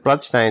pitchfork with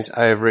bloodstains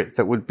over it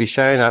that would be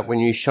shown up when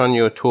you shone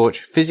your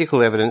torch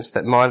physical evidence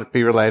that might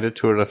be related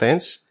to an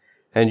offence?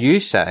 And you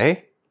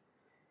say,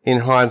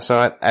 in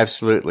hindsight,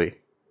 absolutely.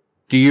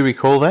 Do you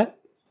recall that?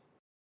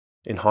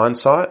 In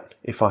hindsight,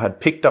 if I had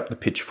picked up the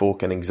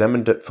pitchfork and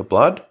examined it for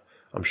blood,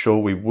 I'm sure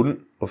we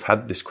wouldn't have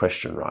had this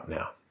question right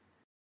now.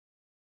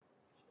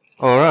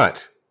 All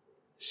right.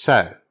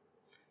 So,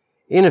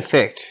 in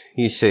effect,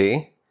 you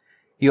see,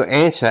 your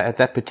answer at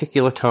that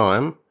particular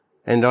time,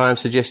 and I am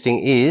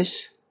suggesting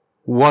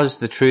was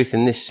the truth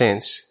in this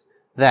sense,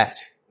 that,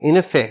 in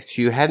effect,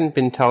 you hadn't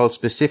been told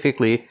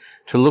specifically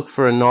to look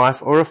for a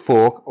knife or a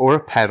fork or a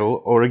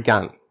paddle or a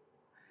gun.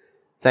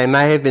 They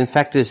may have been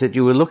factors that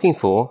you were looking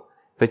for,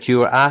 but you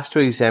were asked to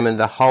examine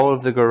the whole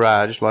of the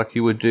garage like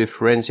you would do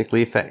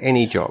forensically for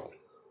any job.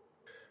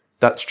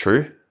 That's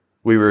true.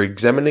 We were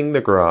examining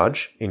the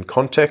garage in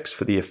context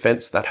for the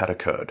offence that had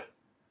occurred.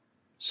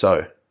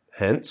 So,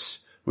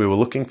 hence, we were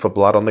looking for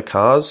blood on the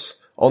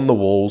cars, on the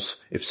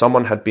walls, if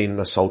someone had been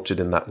assaulted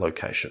in that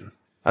location.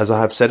 As I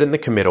have said in the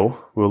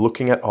committal, we were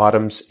looking at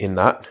items in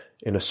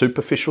a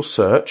superficial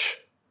search.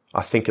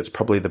 I think it's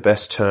probably the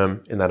best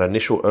term in that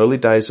initial early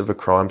days of a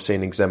crime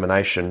scene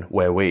examination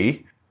where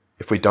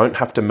if we don't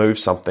have to move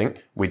something,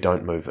 we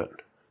don't move it.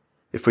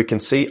 If we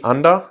can see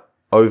under,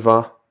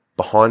 over,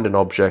 behind an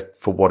object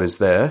for what is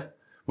there,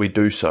 we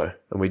do so,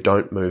 and we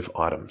don't move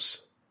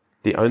items.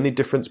 The only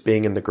difference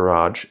being in the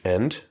garage,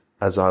 and,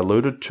 as I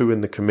alluded to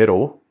in the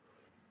committal,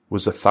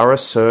 was a thorough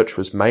search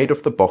was made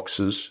of the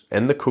boxes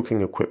and the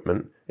cooking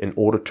equipment in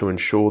order to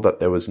ensure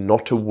that there was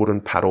not a wooden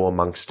paddle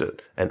amongst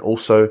it, and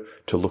also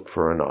to look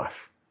for a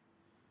knife.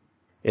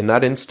 In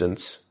that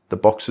instance, the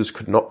boxes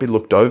could not be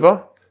looked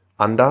over,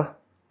 under,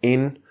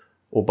 in,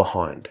 or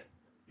behind.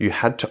 You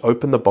had to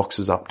open the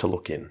boxes up to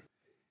look in.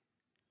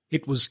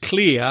 It was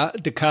clear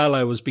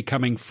DiCarlo was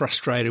becoming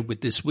frustrated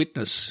with this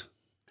witness.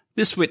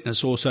 This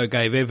witness also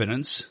gave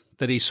evidence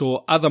that he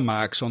saw other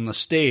marks on the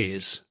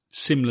stairs,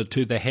 similar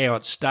to the how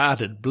it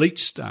started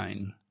bleach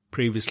stain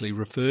previously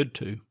referred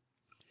to.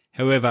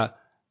 However,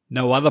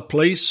 no other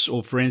police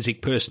or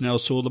forensic personnel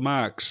saw the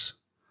marks.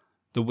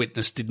 The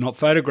witness did not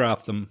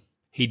photograph them.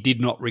 He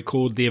did not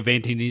record the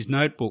event in his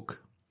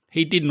notebook.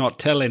 He did not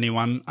tell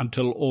anyone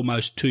until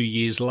almost 2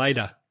 years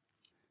later.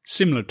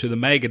 Similar to the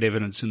maggot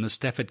evidence in the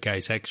Stafford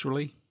case,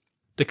 actually.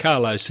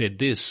 DiCarlo said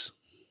this.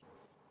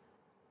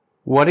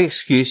 What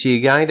excuse are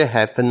you going to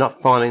have for not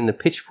finding the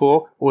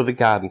pitchfork or the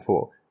garden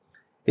fork?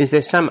 Is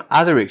there some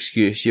other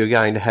excuse you're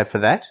going to have for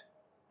that?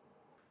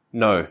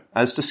 No.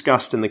 As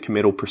discussed in the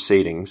committal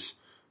proceedings,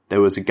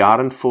 there was a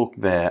garden fork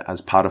there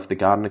as part of the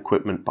garden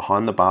equipment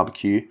behind the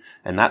barbecue,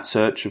 and that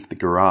search of the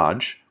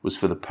garage was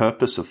for the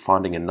purpose of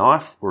finding a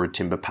knife or a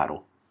timber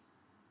paddle.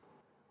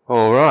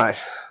 All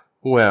right.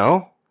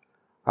 Well,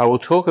 I will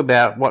talk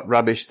about what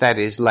rubbish that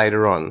is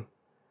later on.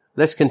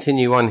 Let's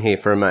continue on here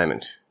for a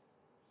moment.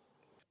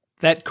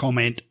 That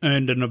comment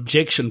earned an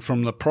objection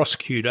from the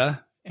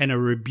prosecutor and a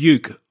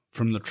rebuke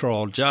from the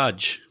trial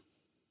judge.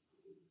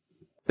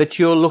 But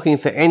you're looking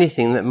for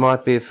anything that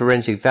might be of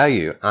forensic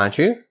value, aren't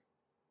you?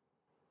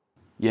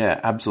 Yeah,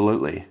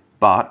 absolutely.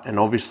 But, and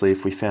obviously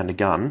if we found a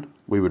gun,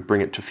 we would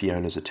bring it to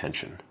Fiona's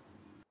attention.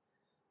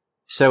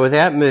 So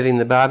without moving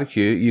the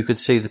barbecue, you could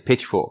see the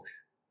pitchfork?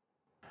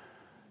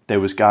 There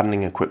was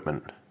gardening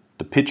equipment.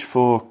 The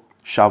pitchfork,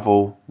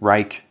 shovel,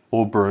 rake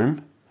or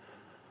broom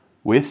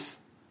with,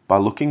 by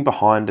looking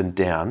behind and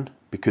down,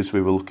 because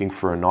we were looking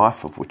for a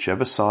knife of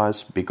whichever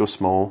size, big or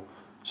small,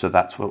 so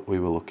that's what we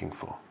were looking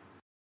for.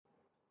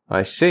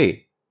 I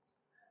see.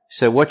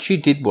 So what you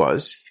did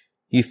was,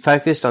 you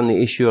focused on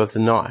the issue of the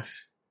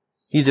knife.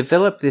 You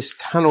developed this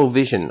tunnel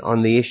vision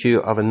on the issue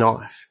of a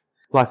knife,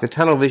 like the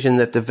tunnel vision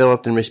that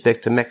developed in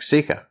respect to Max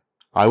Sica.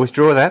 I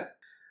withdraw that.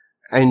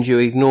 And you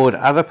ignored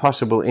other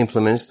possible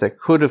implements that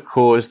could have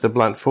caused the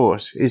blunt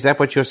force. Is that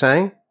what you're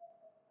saying?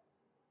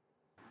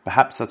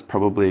 Perhaps that's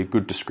probably a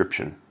good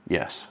description,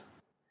 yes.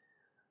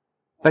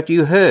 But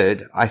you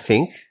heard, I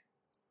think.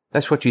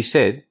 That's what you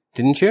said,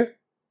 didn't you?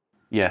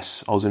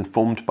 Yes, I was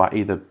informed by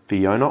either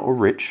Fiona or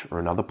Rich or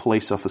another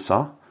police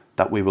officer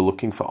that we were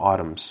looking for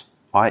items,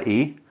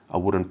 i.e. a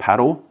wooden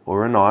paddle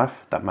or a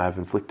knife that may have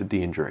inflicted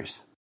the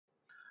injuries.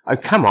 Oh,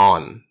 come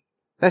on.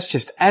 That's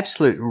just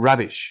absolute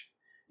rubbish.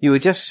 You were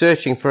just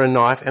searching for a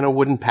knife and a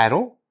wooden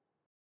paddle?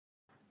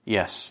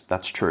 Yes,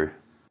 that's true.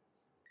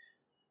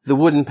 The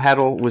wooden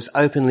paddle was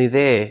openly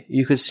there.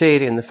 You could see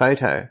it in the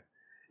photo.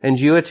 And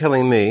you are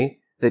telling me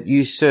that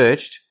you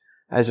searched,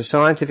 as a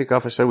scientific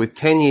officer with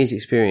 10 years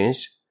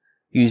experience,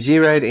 you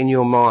zeroed in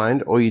your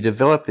mind, or you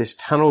developed this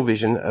tunnel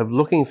vision of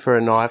looking for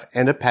a knife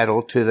and a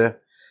paddle to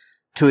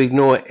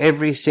ignore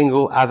every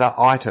single other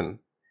item.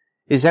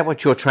 Is that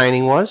what your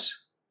training was?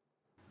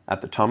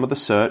 At the time of the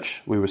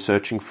search, we were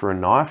searching for a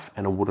knife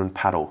and a wooden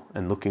paddle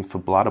and looking for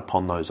blood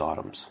upon those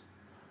items.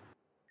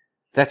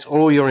 That's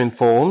all you're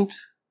informed?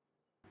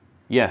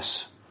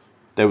 Yes.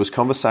 There was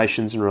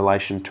conversations in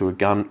relation to a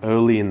gun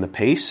early in the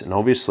piece, and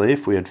obviously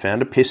if we had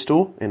found a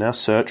pistol in our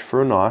search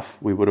for a knife,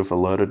 we would have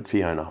alerted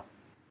Fiona.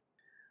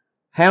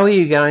 How are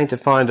you going to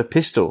find a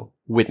pistol,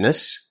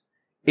 witness,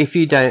 if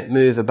you don't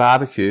move a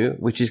barbecue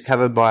which is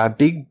covered by a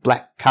big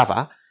black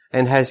cover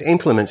and has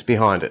implements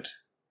behind it?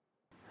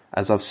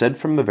 As I've said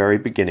from the very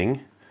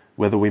beginning,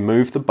 whether we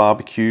moved the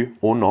barbecue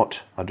or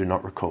not, I do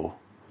not recall.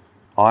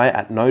 I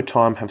at no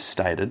time have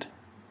stated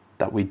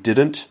that we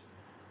didn't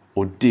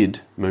or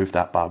did move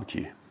that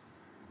barbecue.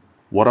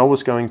 What I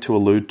was going to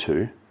allude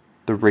to,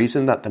 the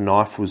reason that the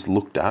knife was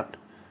looked at,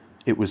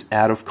 it was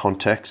out of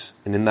context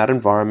and in that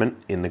environment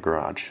in the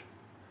garage.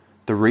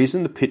 The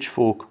reason the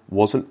pitchfork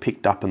wasn't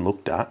picked up and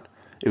looked at,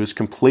 it was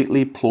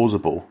completely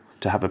plausible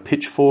to have a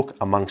pitchfork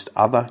amongst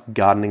other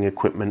gardening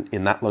equipment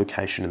in that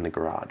location in the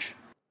garage.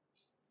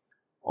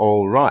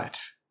 All right.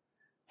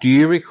 Do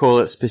you recall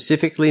it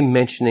specifically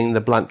mentioning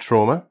the blunt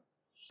trauma?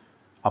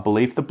 I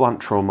believe the blunt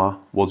trauma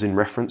was in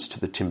reference to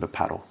the timber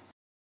paddle.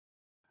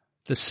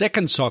 The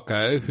second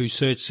Socko who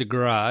searched the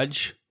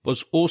garage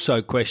was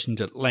also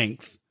questioned at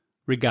length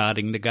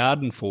regarding the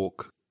garden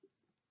fork.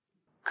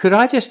 Could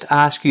I just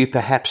ask you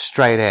perhaps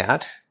straight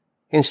out,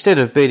 instead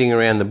of beating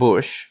around the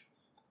bush,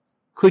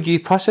 could you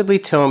possibly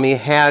tell me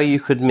how you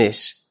could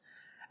miss,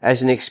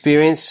 as an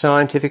experienced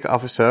scientific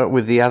officer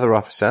with the other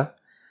officer,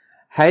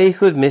 how you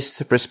could miss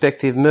the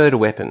prospective murder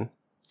weapon,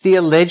 the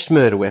alleged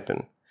murder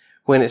weapon,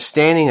 when it's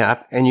standing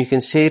up and you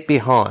can see it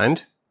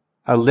behind,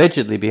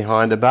 allegedly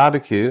behind a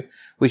barbecue,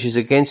 which is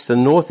against the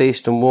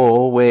northeastern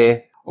wall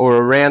or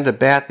around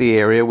about the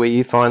area where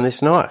you find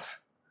this knife?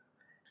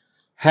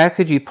 How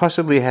could you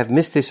possibly have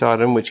missed this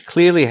item which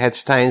clearly had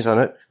stains on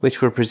it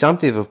which were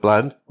presumptive of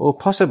blood or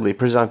possibly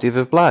presumptive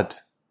of blood?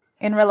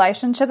 In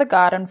relation to the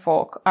garden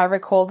fork, I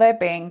recall there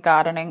being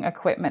gardening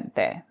equipment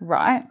there,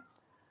 right?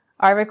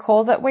 I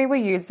recall that we were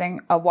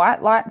using a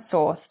white light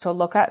source to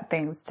look at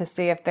things to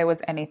see if there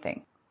was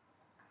anything.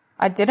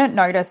 I didn't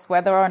notice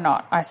whether or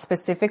not I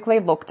specifically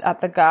looked at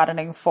the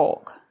gardening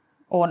fork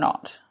or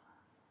not.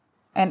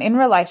 And in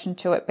relation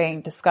to it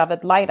being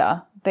discovered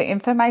later, the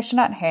information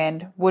at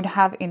hand would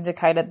have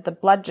indicated the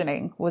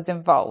bludgeoning was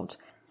involved,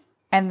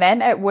 and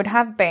then it would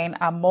have been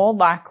a more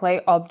likely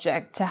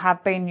object to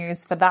have been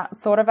used for that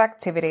sort of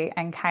activity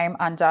and came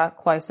under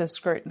closer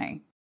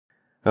scrutiny.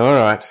 All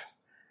right.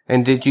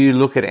 And did you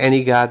look at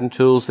any garden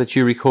tools that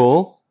you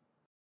recall?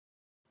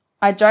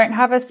 I don't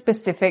have a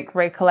specific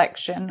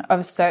recollection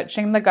of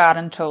searching the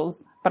garden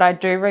tools, but I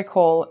do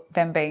recall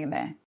them being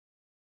there.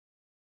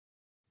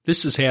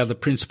 This is how the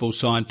principal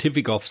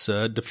scientific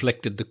officer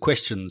deflected the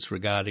questions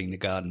regarding the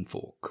garden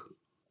fork.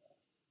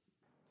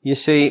 You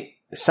see,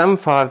 some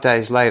 5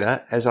 days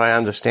later, as I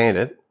understand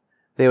it,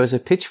 there was a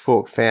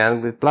pitchfork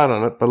found with blood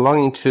on it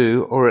belonging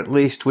to, or at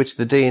least which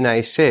the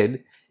DNA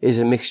said, is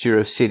a mixture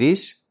of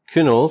Siddies,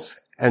 Kunals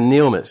and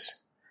Neilmas.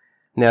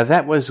 Now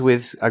that was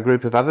with a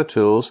group of other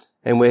tools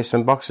and where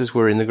some boxes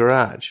were in the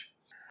garage.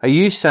 Are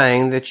you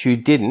saying that you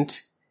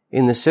didn't,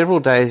 in the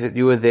several days that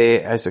you were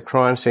there as a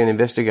crime scene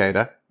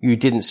investigator, you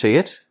didn't see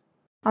it?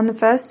 On the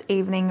first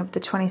evening of the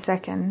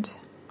 22nd,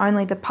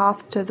 only the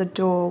path to the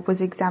door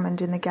was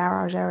examined in the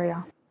garage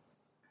area.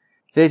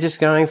 They're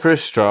just going for a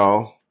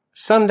stroll.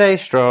 Sunday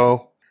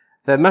stroll.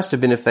 They must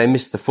have been if they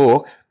missed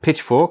the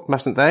pitchfork,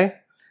 mustn't they?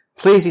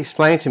 Please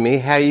explain to me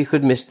how you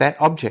could miss that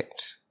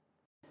object.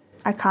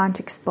 I can't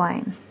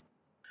explain.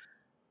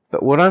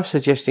 But what I'm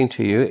suggesting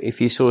to you,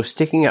 if you saw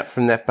sticking up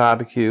from that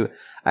barbecue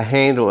a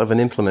handle of an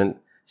implement,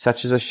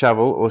 such as a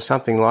shovel or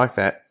something like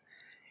that,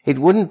 it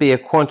wouldn't be a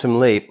quantum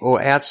leap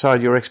or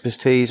outside your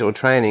expertise or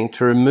training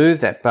to remove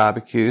that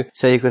barbecue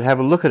so you could have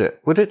a look at it,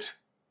 would it?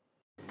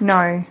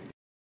 No.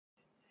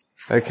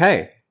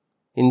 Okay.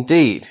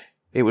 Indeed,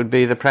 it would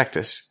be the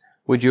practice.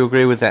 Would you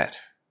agree with that?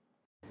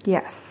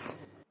 Yes.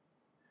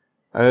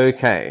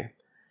 Okay.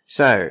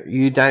 So,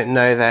 you don't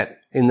know that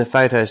in the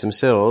photos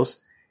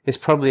themselves, it's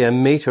probably a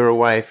metre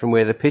away from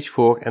where the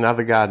pitchfork and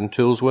other garden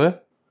tools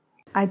were?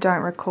 I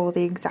don't recall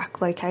the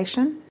exact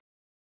location.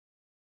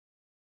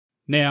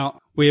 Now,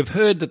 we have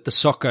heard that the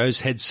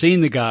Sockos had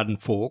seen the garden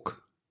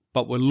fork,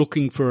 but were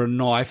looking for a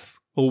knife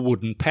or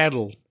wooden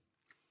paddle,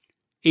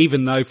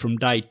 even though from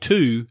day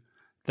 2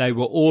 they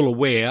were all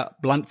aware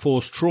blunt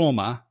force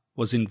trauma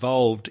was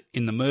involved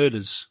in the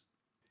murders,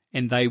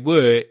 and they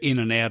were in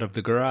and out of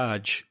the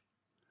garage.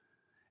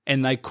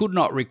 And they could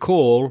not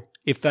recall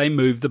if they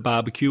moved the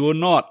barbecue or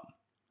not,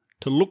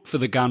 to look for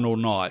the gun or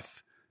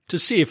knife, to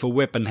see if a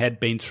weapon had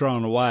been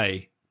thrown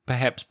away,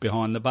 perhaps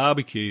behind the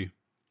barbecue.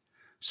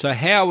 So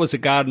how was a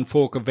garden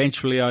fork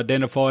eventually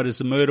identified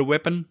as a murder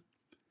weapon?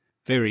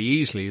 Very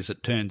easily, as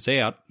it turns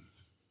out.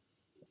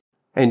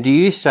 And do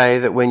you say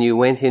that when you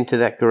went into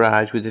that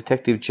garage with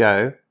Detective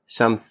Joe,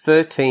 some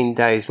 13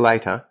 days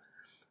later,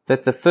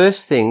 that the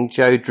first thing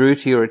Joe drew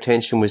to your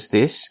attention was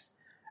this,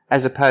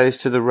 as opposed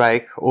to the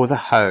rake or the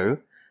hoe?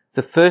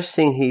 The first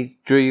thing he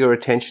drew your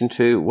attention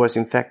to was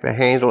in fact the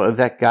handle of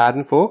that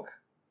garden fork?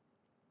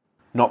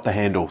 Not the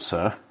handle,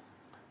 sir.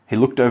 He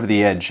looked over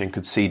the edge and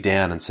could see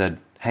down and said,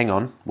 "Hang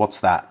on, what's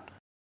that?"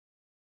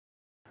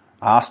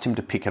 I asked him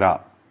to pick it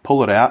up,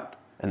 pull it out,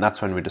 and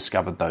that's when we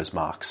discovered those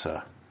marks,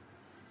 sir.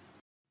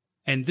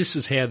 And this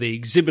is how the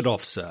exhibit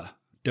officer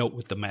dealt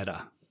with the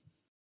matter.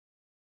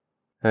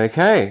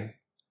 Okay.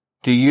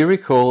 Do you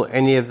recall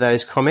any of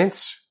those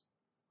comments?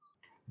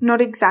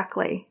 Not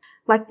exactly.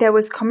 Like there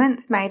was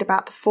comments made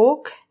about the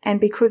fork, and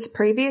because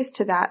previous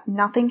to that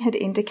nothing had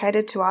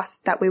indicated to us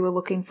that we were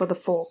looking for the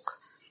fork.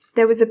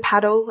 There was a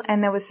paddle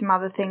and there were some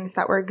other things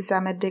that were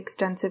examined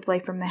extensively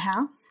from the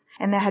house,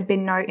 and there had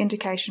been no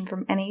indication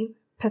from any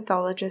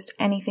pathologist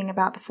anything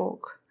about the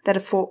fork, that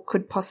a fork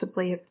could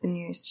possibly have been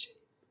used.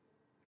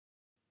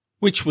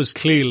 Which was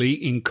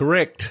clearly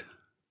incorrect.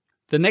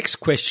 The next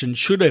question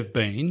should have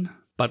been,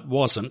 but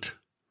wasn't,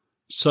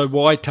 so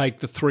why take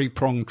the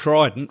three-pronged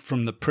trident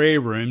from the prayer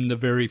room the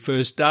very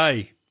first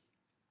day?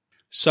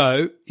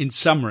 So, in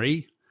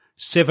summary,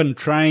 7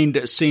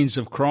 trained scenes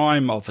of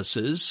crime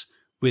officers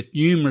with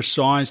numerous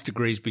science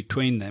degrees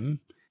between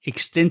them,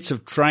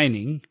 extensive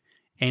training,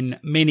 and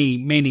many,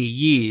 many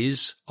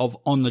years of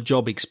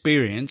on-the-job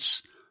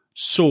experience,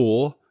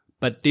 saw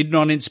but did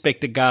not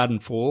inspect a garden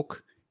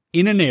fork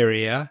in an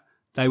area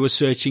they were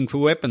searching for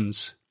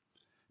weapons,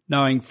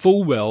 knowing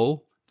full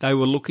well they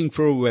were looking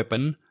for a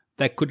weapon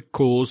that could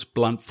cause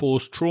blunt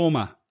force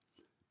trauma.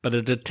 But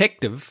a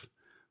detective,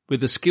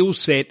 with a skill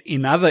set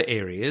in other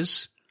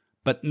areas,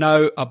 but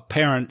no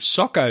apparent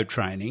SOCO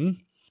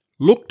training,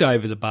 looked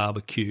over the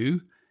barbecue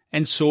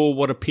and saw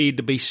what appeared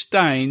to be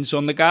stains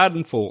on the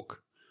garden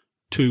fork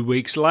 2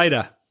 weeks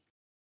later.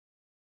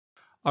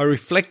 I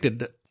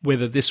reflected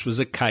whether this was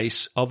a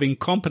case of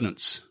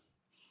incompetence.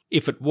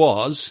 If it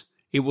was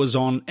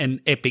on an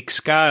epic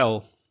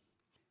scale.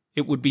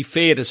 It would be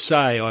fair to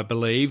say, I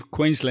believe,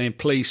 Queensland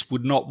Police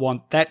would not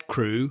want that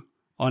crew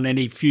on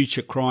any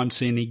future crime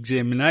scene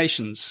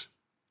examinations.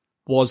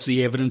 Was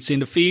the evidence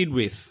interfered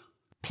with?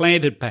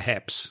 Planted,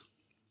 perhaps?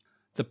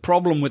 The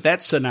problem with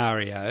that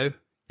scenario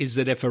is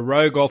that if a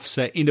rogue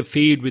officer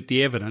interfered with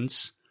the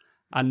evidence,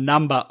 a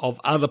number of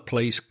other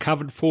police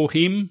covered for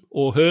him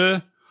or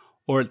her,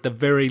 or at the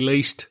very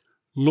least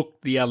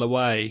looked the other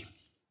way.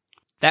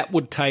 That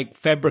would take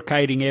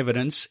fabricating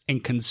evidence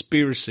and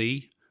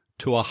conspiracy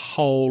to a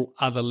whole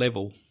other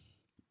level.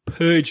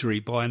 Perjury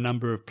by a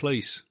number of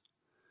police,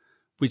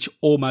 which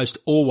almost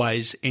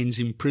always ends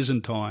in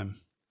prison time,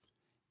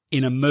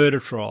 in a murder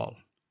trial,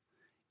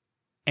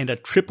 and a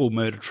triple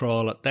murder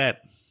trial at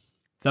that.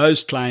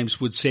 Those claims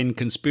would send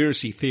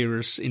conspiracy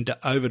theorists into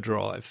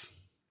overdrive.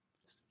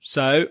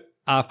 So,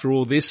 after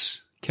all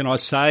this, can I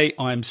say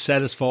I am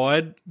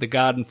satisfied the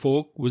garden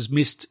fork was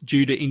missed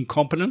due to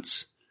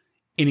incompetence,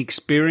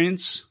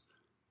 inexperience,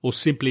 or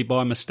simply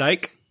by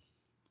mistake?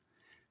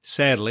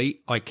 Sadly,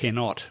 I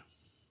cannot.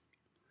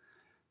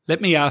 Let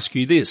me ask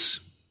you this.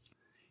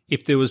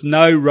 If there was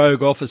no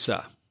rogue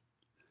officer,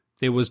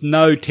 there was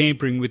no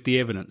tampering with the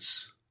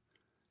evidence,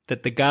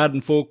 that the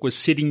garden fork was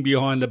sitting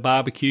behind the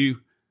barbecue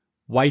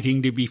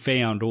waiting to be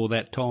found all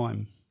that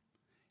time,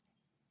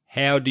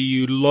 how do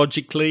you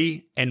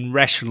logically and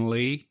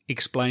rationally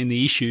explain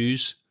the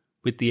issues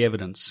with the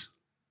evidence?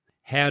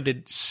 How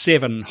did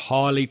 7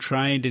 highly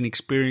trained and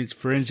experienced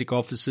forensic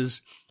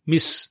officers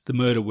miss the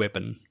murder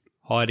weapon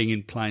hiding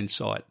in plain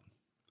sight?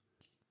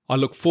 I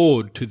look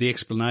forward to the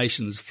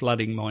explanations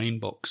flooding my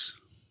inbox.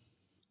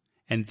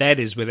 And that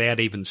is without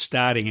even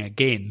starting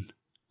again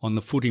on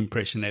the foot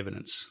impression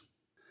evidence.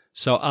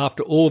 So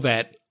after all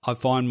that, I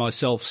find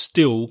myself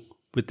still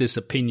with this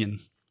opinion.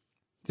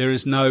 There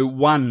is no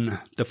one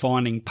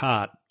defining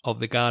part of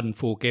the garden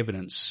fork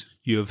evidence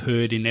you have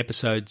heard in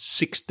episodes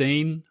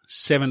 16,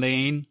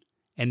 17,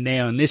 and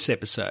now in this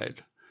episode,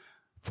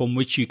 from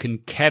which you can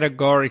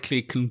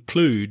categorically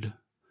conclude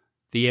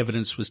the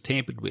evidence was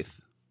tampered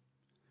with.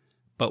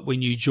 But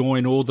when you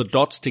join all the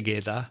dots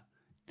together,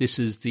 this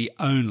is the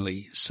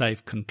only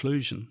safe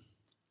conclusion.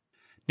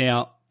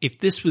 Now, if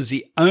this was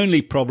the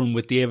only problem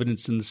with the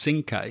evidence in the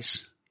Singh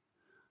case,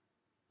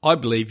 I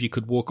believe you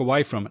could walk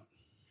away from it.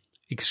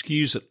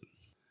 Excuse it.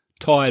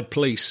 Tired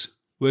police,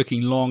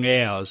 working long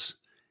hours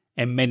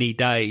and many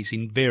days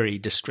in very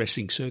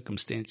distressing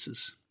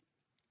circumstances.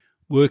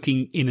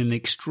 Working in an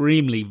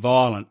extremely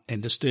violent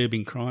and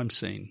disturbing crime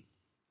scene.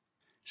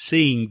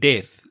 Seeing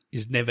death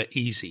is never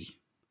easy.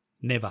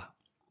 Never.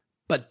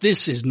 But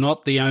this is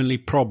not the only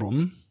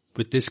problem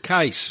with this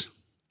case.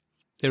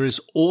 There is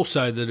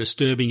also the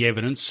disturbing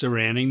evidence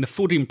surrounding the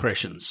foot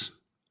impressions.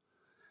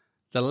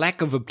 The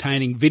lack of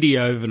obtaining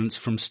video evidence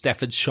from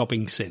Stafford's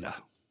shopping centre.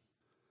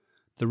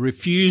 The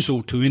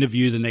refusal to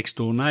interview the next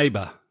door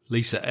neighbour,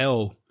 Lisa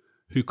L.,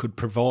 who could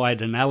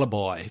provide an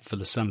alibi for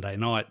the Sunday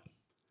night.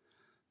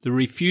 The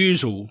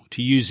refusal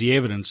to use the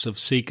evidence of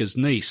Sika's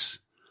niece,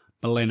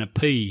 Milena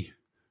P.,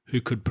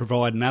 who could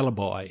provide an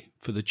alibi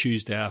for the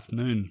Tuesday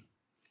afternoon.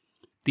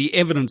 The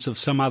evidence of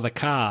some other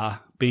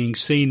car being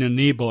seen in a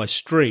nearby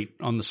street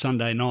on the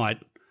Sunday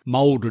night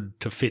moulded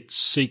to fit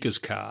Sika's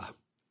car.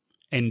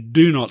 And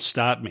do not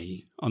start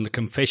me on the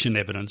confession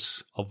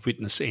evidence of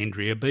witness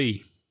Andrea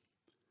B.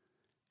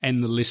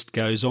 And the list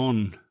goes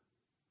on.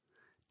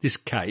 This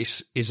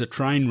case is a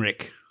train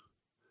wreck.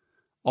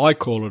 I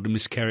call it a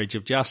miscarriage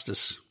of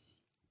justice.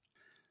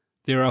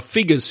 There are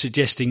figures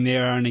suggesting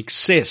there are in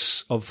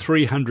excess of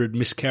 300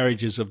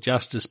 miscarriages of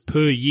justice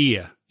per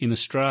year in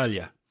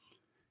Australia,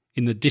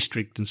 in the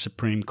district and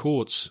Supreme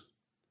Courts.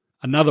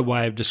 Another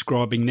way of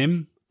describing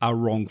them are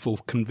wrongful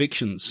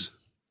convictions.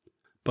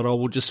 But I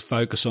will just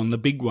focus on the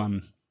big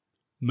one,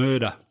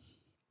 murder.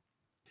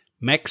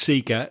 Max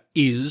Sika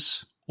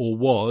is, or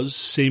was,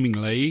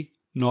 seemingly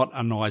not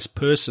a nice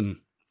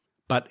person.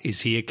 But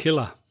is he a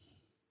killer?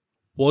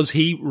 Was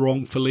he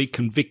wrongfully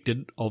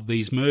convicted of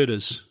these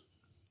murders?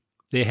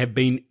 There have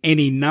been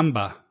any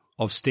number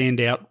of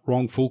standout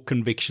wrongful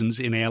convictions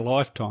in our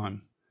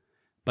lifetime,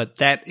 but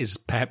that is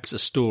perhaps a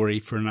story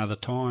for another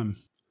time.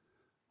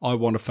 I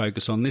want to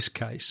focus on this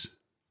case.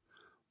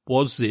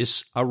 Was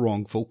this a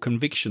wrongful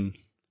conviction?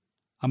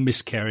 A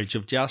miscarriage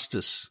of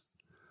justice?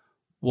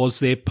 Was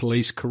there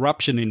police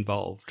corruption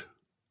involved?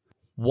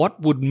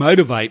 What would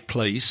motivate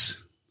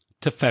police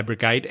to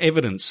fabricate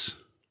evidence?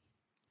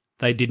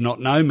 They did not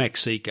know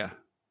Max Sika.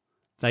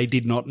 They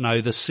did not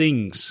know the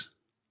Singhs.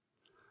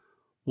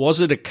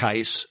 Was it a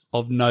case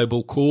of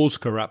noble cause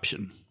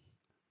corruption?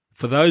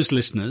 For those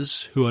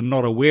listeners who are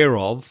not aware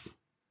of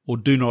or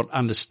do not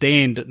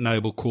understand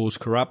noble cause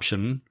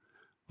corruption,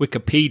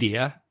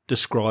 Wikipedia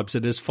describes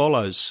it as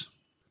follows.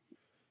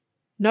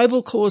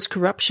 Noble cause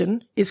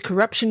corruption is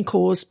corruption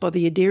caused by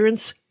the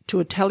adherence to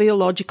a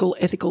teleological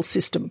ethical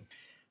system,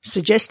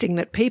 suggesting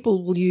that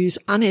people will use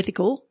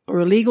unethical or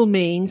illegal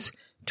means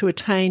to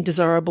attain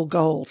desirable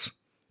goals,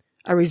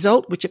 a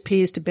result which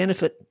appears to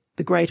benefit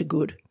the greater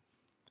good.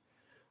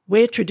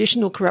 Where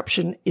traditional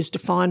corruption is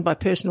defined by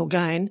personal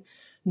gain,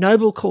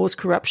 noble cause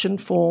corruption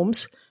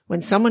forms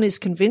when someone is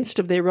convinced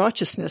of their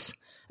righteousness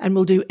and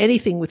will do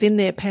anything within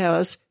their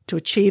powers to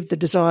achieve the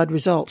desired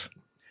result.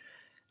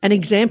 An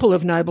example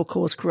of noble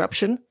cause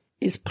corruption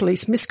is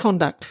police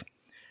misconduct,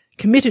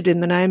 committed in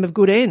the name of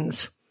good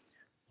ends,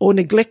 or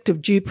neglect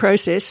of due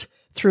process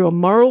through a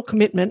moral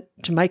commitment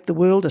to make the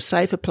world a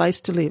safer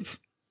place to live.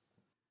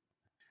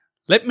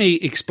 Let me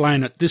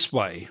explain it this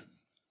way.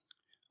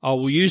 I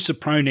will use the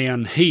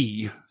pronoun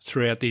he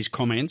throughout these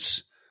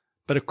comments,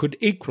 but it could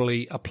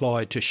equally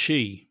apply to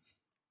she.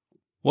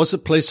 Was a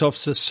police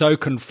officer so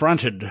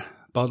confronted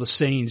by the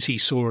scenes he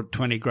saw at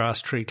 20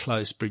 Grasstree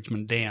Close,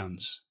 Bridgeman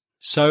Downs,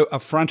 so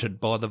affronted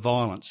by the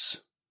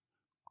violence,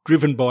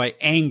 driven by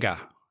anger,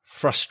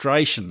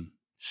 frustration,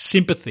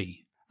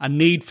 sympathy, a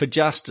need for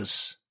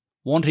justice,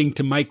 wanting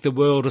to make the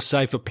world a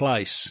safer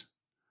place,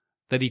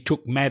 that he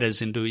took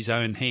matters into his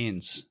own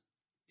hands?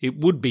 It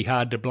would be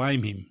hard to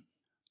blame him.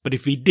 But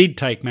if he did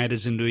take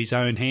matters into his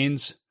own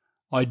hands,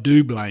 I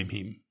do blame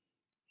him.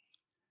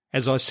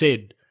 As I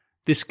said,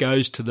 this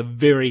goes to the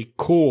very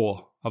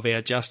core of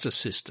our justice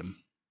system.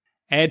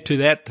 Add to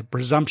that the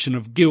presumption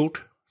of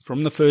guilt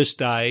from the first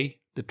day,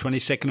 the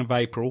 22nd of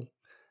April,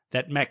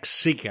 that Max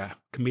Sika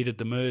committed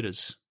the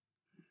murders.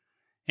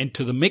 And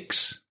to the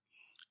mix,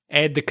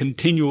 add the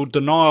continual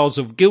denials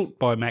of guilt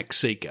by Max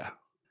Sika.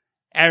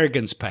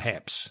 Arrogance,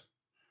 perhaps.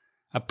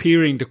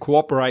 Appearing to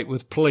cooperate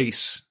with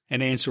police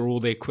and answer all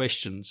their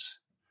questions,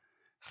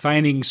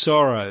 feigning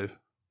sorrow,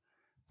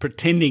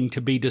 pretending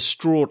to be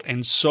distraught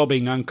and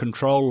sobbing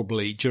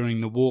uncontrollably during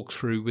the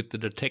walk-through with the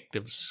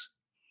detectives.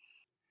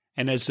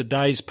 And as the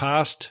days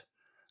passed,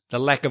 the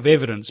lack of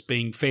evidence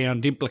being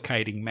found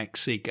implicating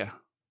Max Sika.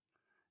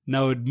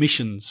 No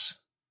admissions,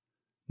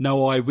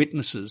 no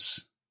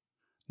eyewitnesses,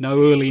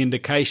 no early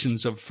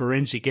indications of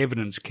forensic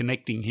evidence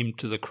connecting him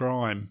to the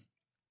crime,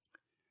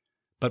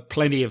 but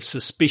plenty of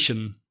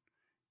suspicion,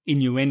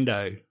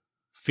 innuendo,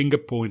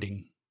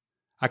 finger-pointing.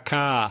 A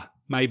car,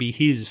 maybe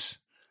his,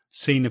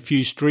 seen a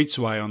few streets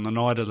away on the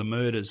night of the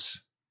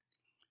murders.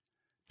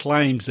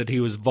 Claims that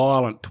he was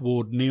violent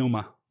toward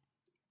Neilma.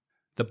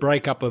 The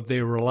breakup of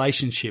their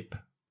relationship.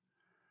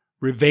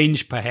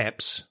 Revenge,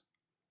 perhaps.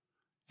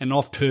 An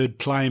oft-heard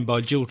claim by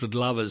jilted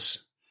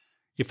lovers.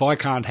 If I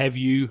can't have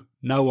you,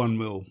 no one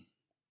will.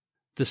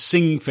 The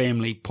Singh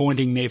family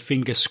pointing their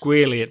finger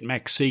squarely at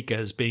Max Sika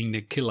as being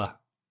the killer.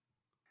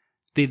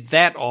 Did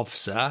that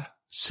officer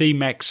see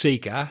Max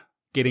Sika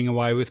getting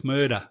away with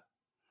murder,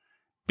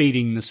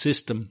 beating the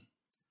system,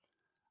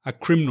 a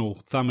criminal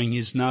thumbing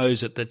his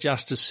nose at the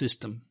justice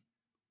system?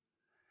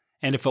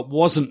 And if it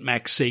wasn't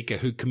Max Sika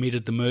who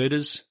committed the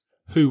murders,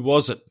 who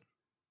was it?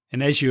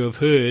 And as you have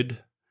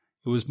heard,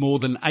 it was more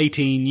than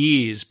 18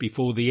 years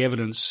before the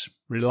evidence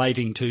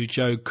relating to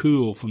Joe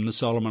Cool from the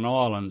Solomon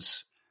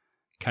Islands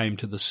came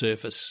to the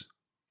surface.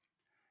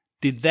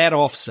 Did that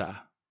officer,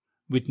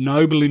 with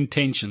noble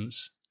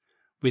intentions,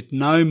 with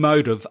no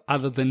motive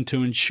other than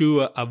to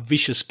ensure a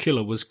vicious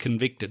killer was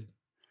convicted.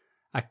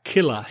 A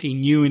killer he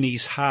knew in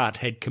his heart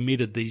had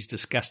committed these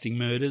disgusting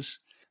murders,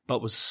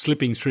 but was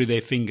slipping through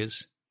their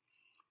fingers.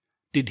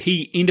 Did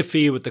he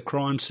interfere with the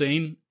crime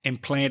scene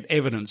and plant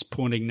evidence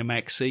pointing to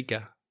Max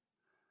Sica?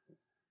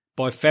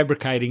 By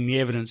fabricating the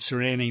evidence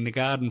surrounding the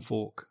garden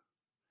fork,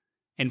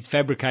 and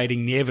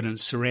fabricating the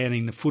evidence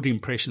surrounding the foot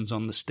impressions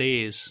on the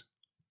stairs.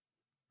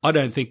 I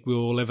don't think we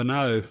will ever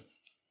know.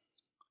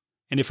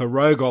 And if a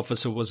rogue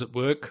officer was at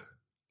work,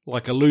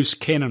 like a loose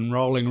cannon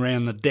rolling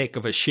round the deck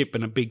of a ship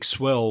in a big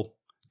swell,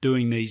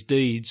 doing these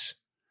deeds,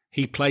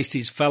 he placed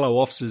his fellow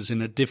officers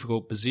in a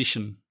difficult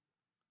position.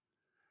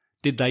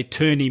 Did they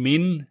turn him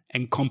in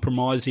and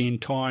compromise the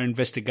entire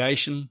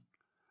investigation,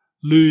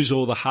 lose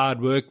all the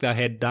hard work they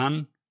had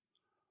done,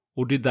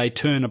 or did they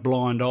turn a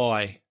blind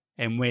eye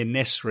and, where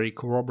necessary,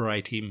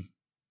 corroborate him?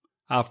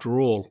 After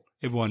all,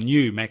 everyone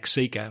knew Max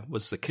Sica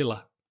was the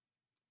killer.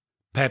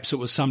 Perhaps it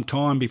was some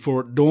time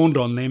before it dawned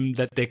on them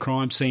that their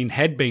crime scene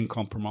had been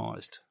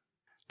compromised,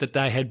 that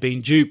they had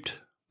been duped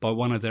by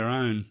one of their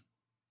own.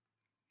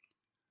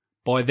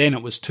 By then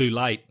it was too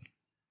late.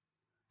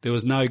 There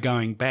was no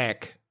going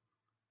back.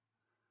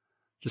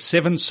 The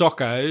 7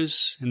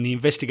 Sockos and the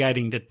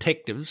investigating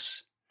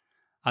detectives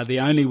are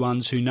the only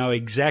ones who know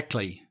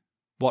exactly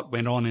what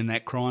went on in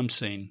that crime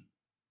scene.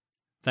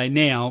 They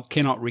now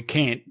cannot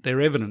recant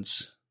their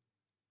evidence.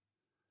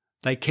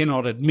 They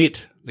cannot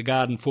admit the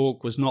garden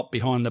fork was not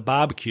behind the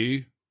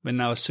barbecue when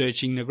they were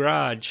searching the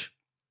garage.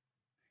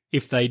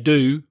 If they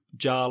do,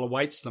 jail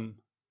awaits them.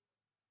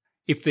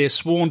 If their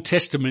sworn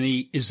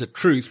testimony is the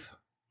truth,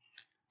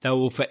 they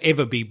will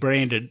forever be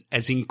branded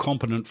as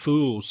incompetent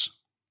fools.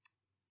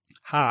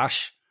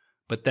 Harsh,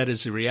 but that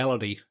is the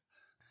reality.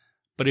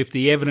 But if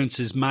the evidence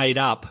is made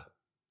up,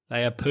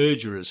 they are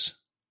perjurers,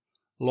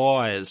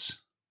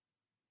 liars.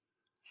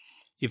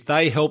 If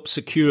they help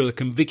secure the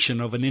conviction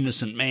of an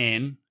innocent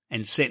man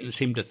and sentence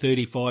him to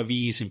 35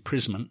 years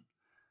imprisonment,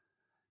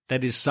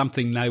 that is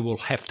something they will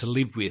have to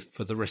live with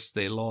for the rest of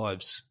their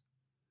lives,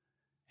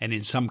 and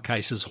in some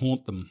cases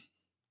haunt them.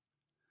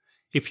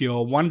 If you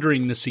are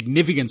wondering the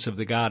significance of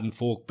the garden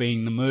fork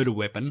being the murder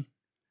weapon,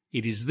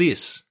 it is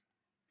this.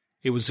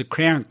 It was a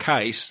Crown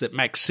case that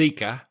Max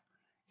Sica,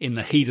 in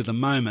the heat of the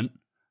moment,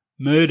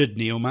 murdered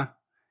Neilma,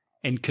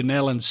 and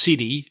Connell and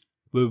Siddy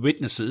were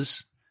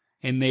witnesses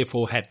and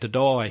therefore had to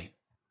die.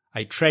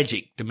 A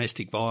tragic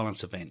domestic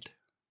violence event.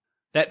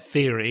 That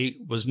theory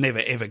was never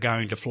ever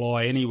going to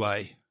fly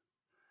anyway.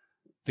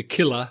 The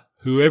killer,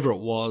 whoever it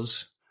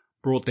was,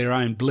 brought their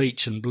own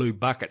bleach and blue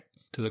bucket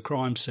to the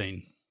crime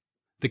scene.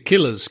 The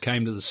killers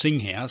came to the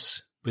Singh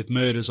house with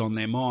murders on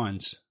their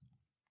minds.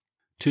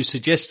 To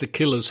suggest the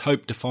killers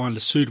hoped to find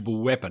a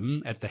suitable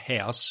weapon at the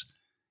house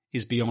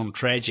is beyond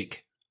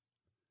tragic.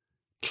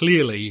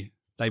 Clearly,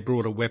 they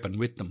brought a weapon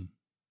with them.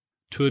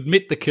 To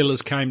admit the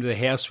killers came to the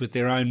house with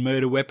their own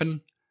murder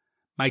weapon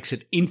makes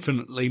it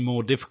infinitely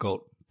more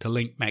difficult to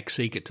link Max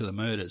Sica to the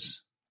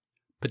murders,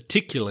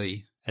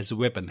 particularly as the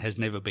weapon has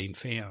never been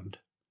found,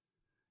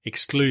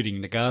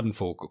 excluding the garden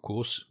fork, of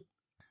course.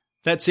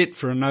 That's it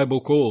for A Noble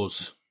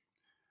Cause.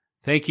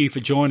 Thank you for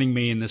joining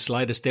me in this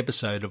latest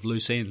episode of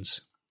Loose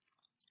Ends.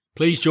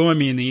 Please join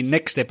me in the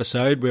next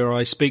episode where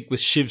I speak with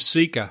Shiv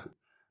Sica,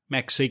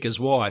 Max Sica's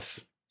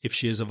wife, if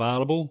she is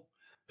available,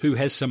 who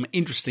has some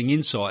interesting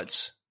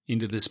insights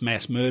into this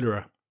mass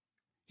murderer.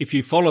 If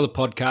you follow the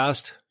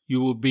podcast,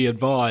 you will be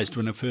advised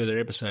when a further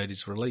episode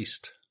is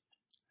released.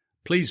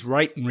 Please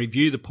rate and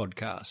review the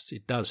podcast.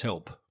 It does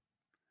help.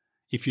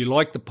 If you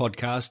like the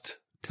podcast,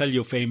 tell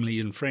your family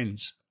and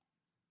friends.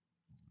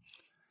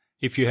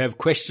 If you have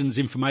questions,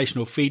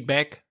 information or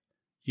feedback,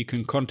 you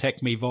can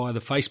contact me via the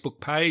Facebook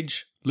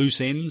page,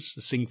 Loose Ends,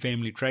 the Singh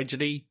Family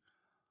Tragedy,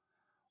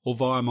 or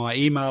via my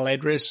email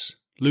address,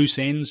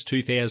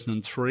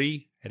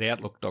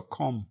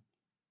 looseends2003@outlook.com.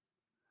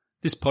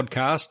 This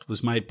podcast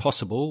was made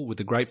possible with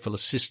the grateful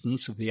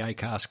assistance of the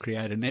Acast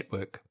Creator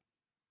Network.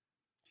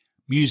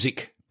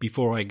 Music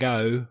Before I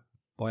Go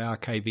by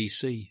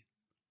RKVC.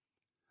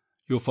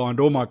 You'll find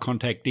all my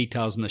contact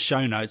details in the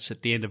show notes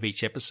at the end of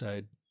each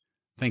episode.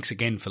 Thanks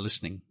again for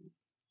listening.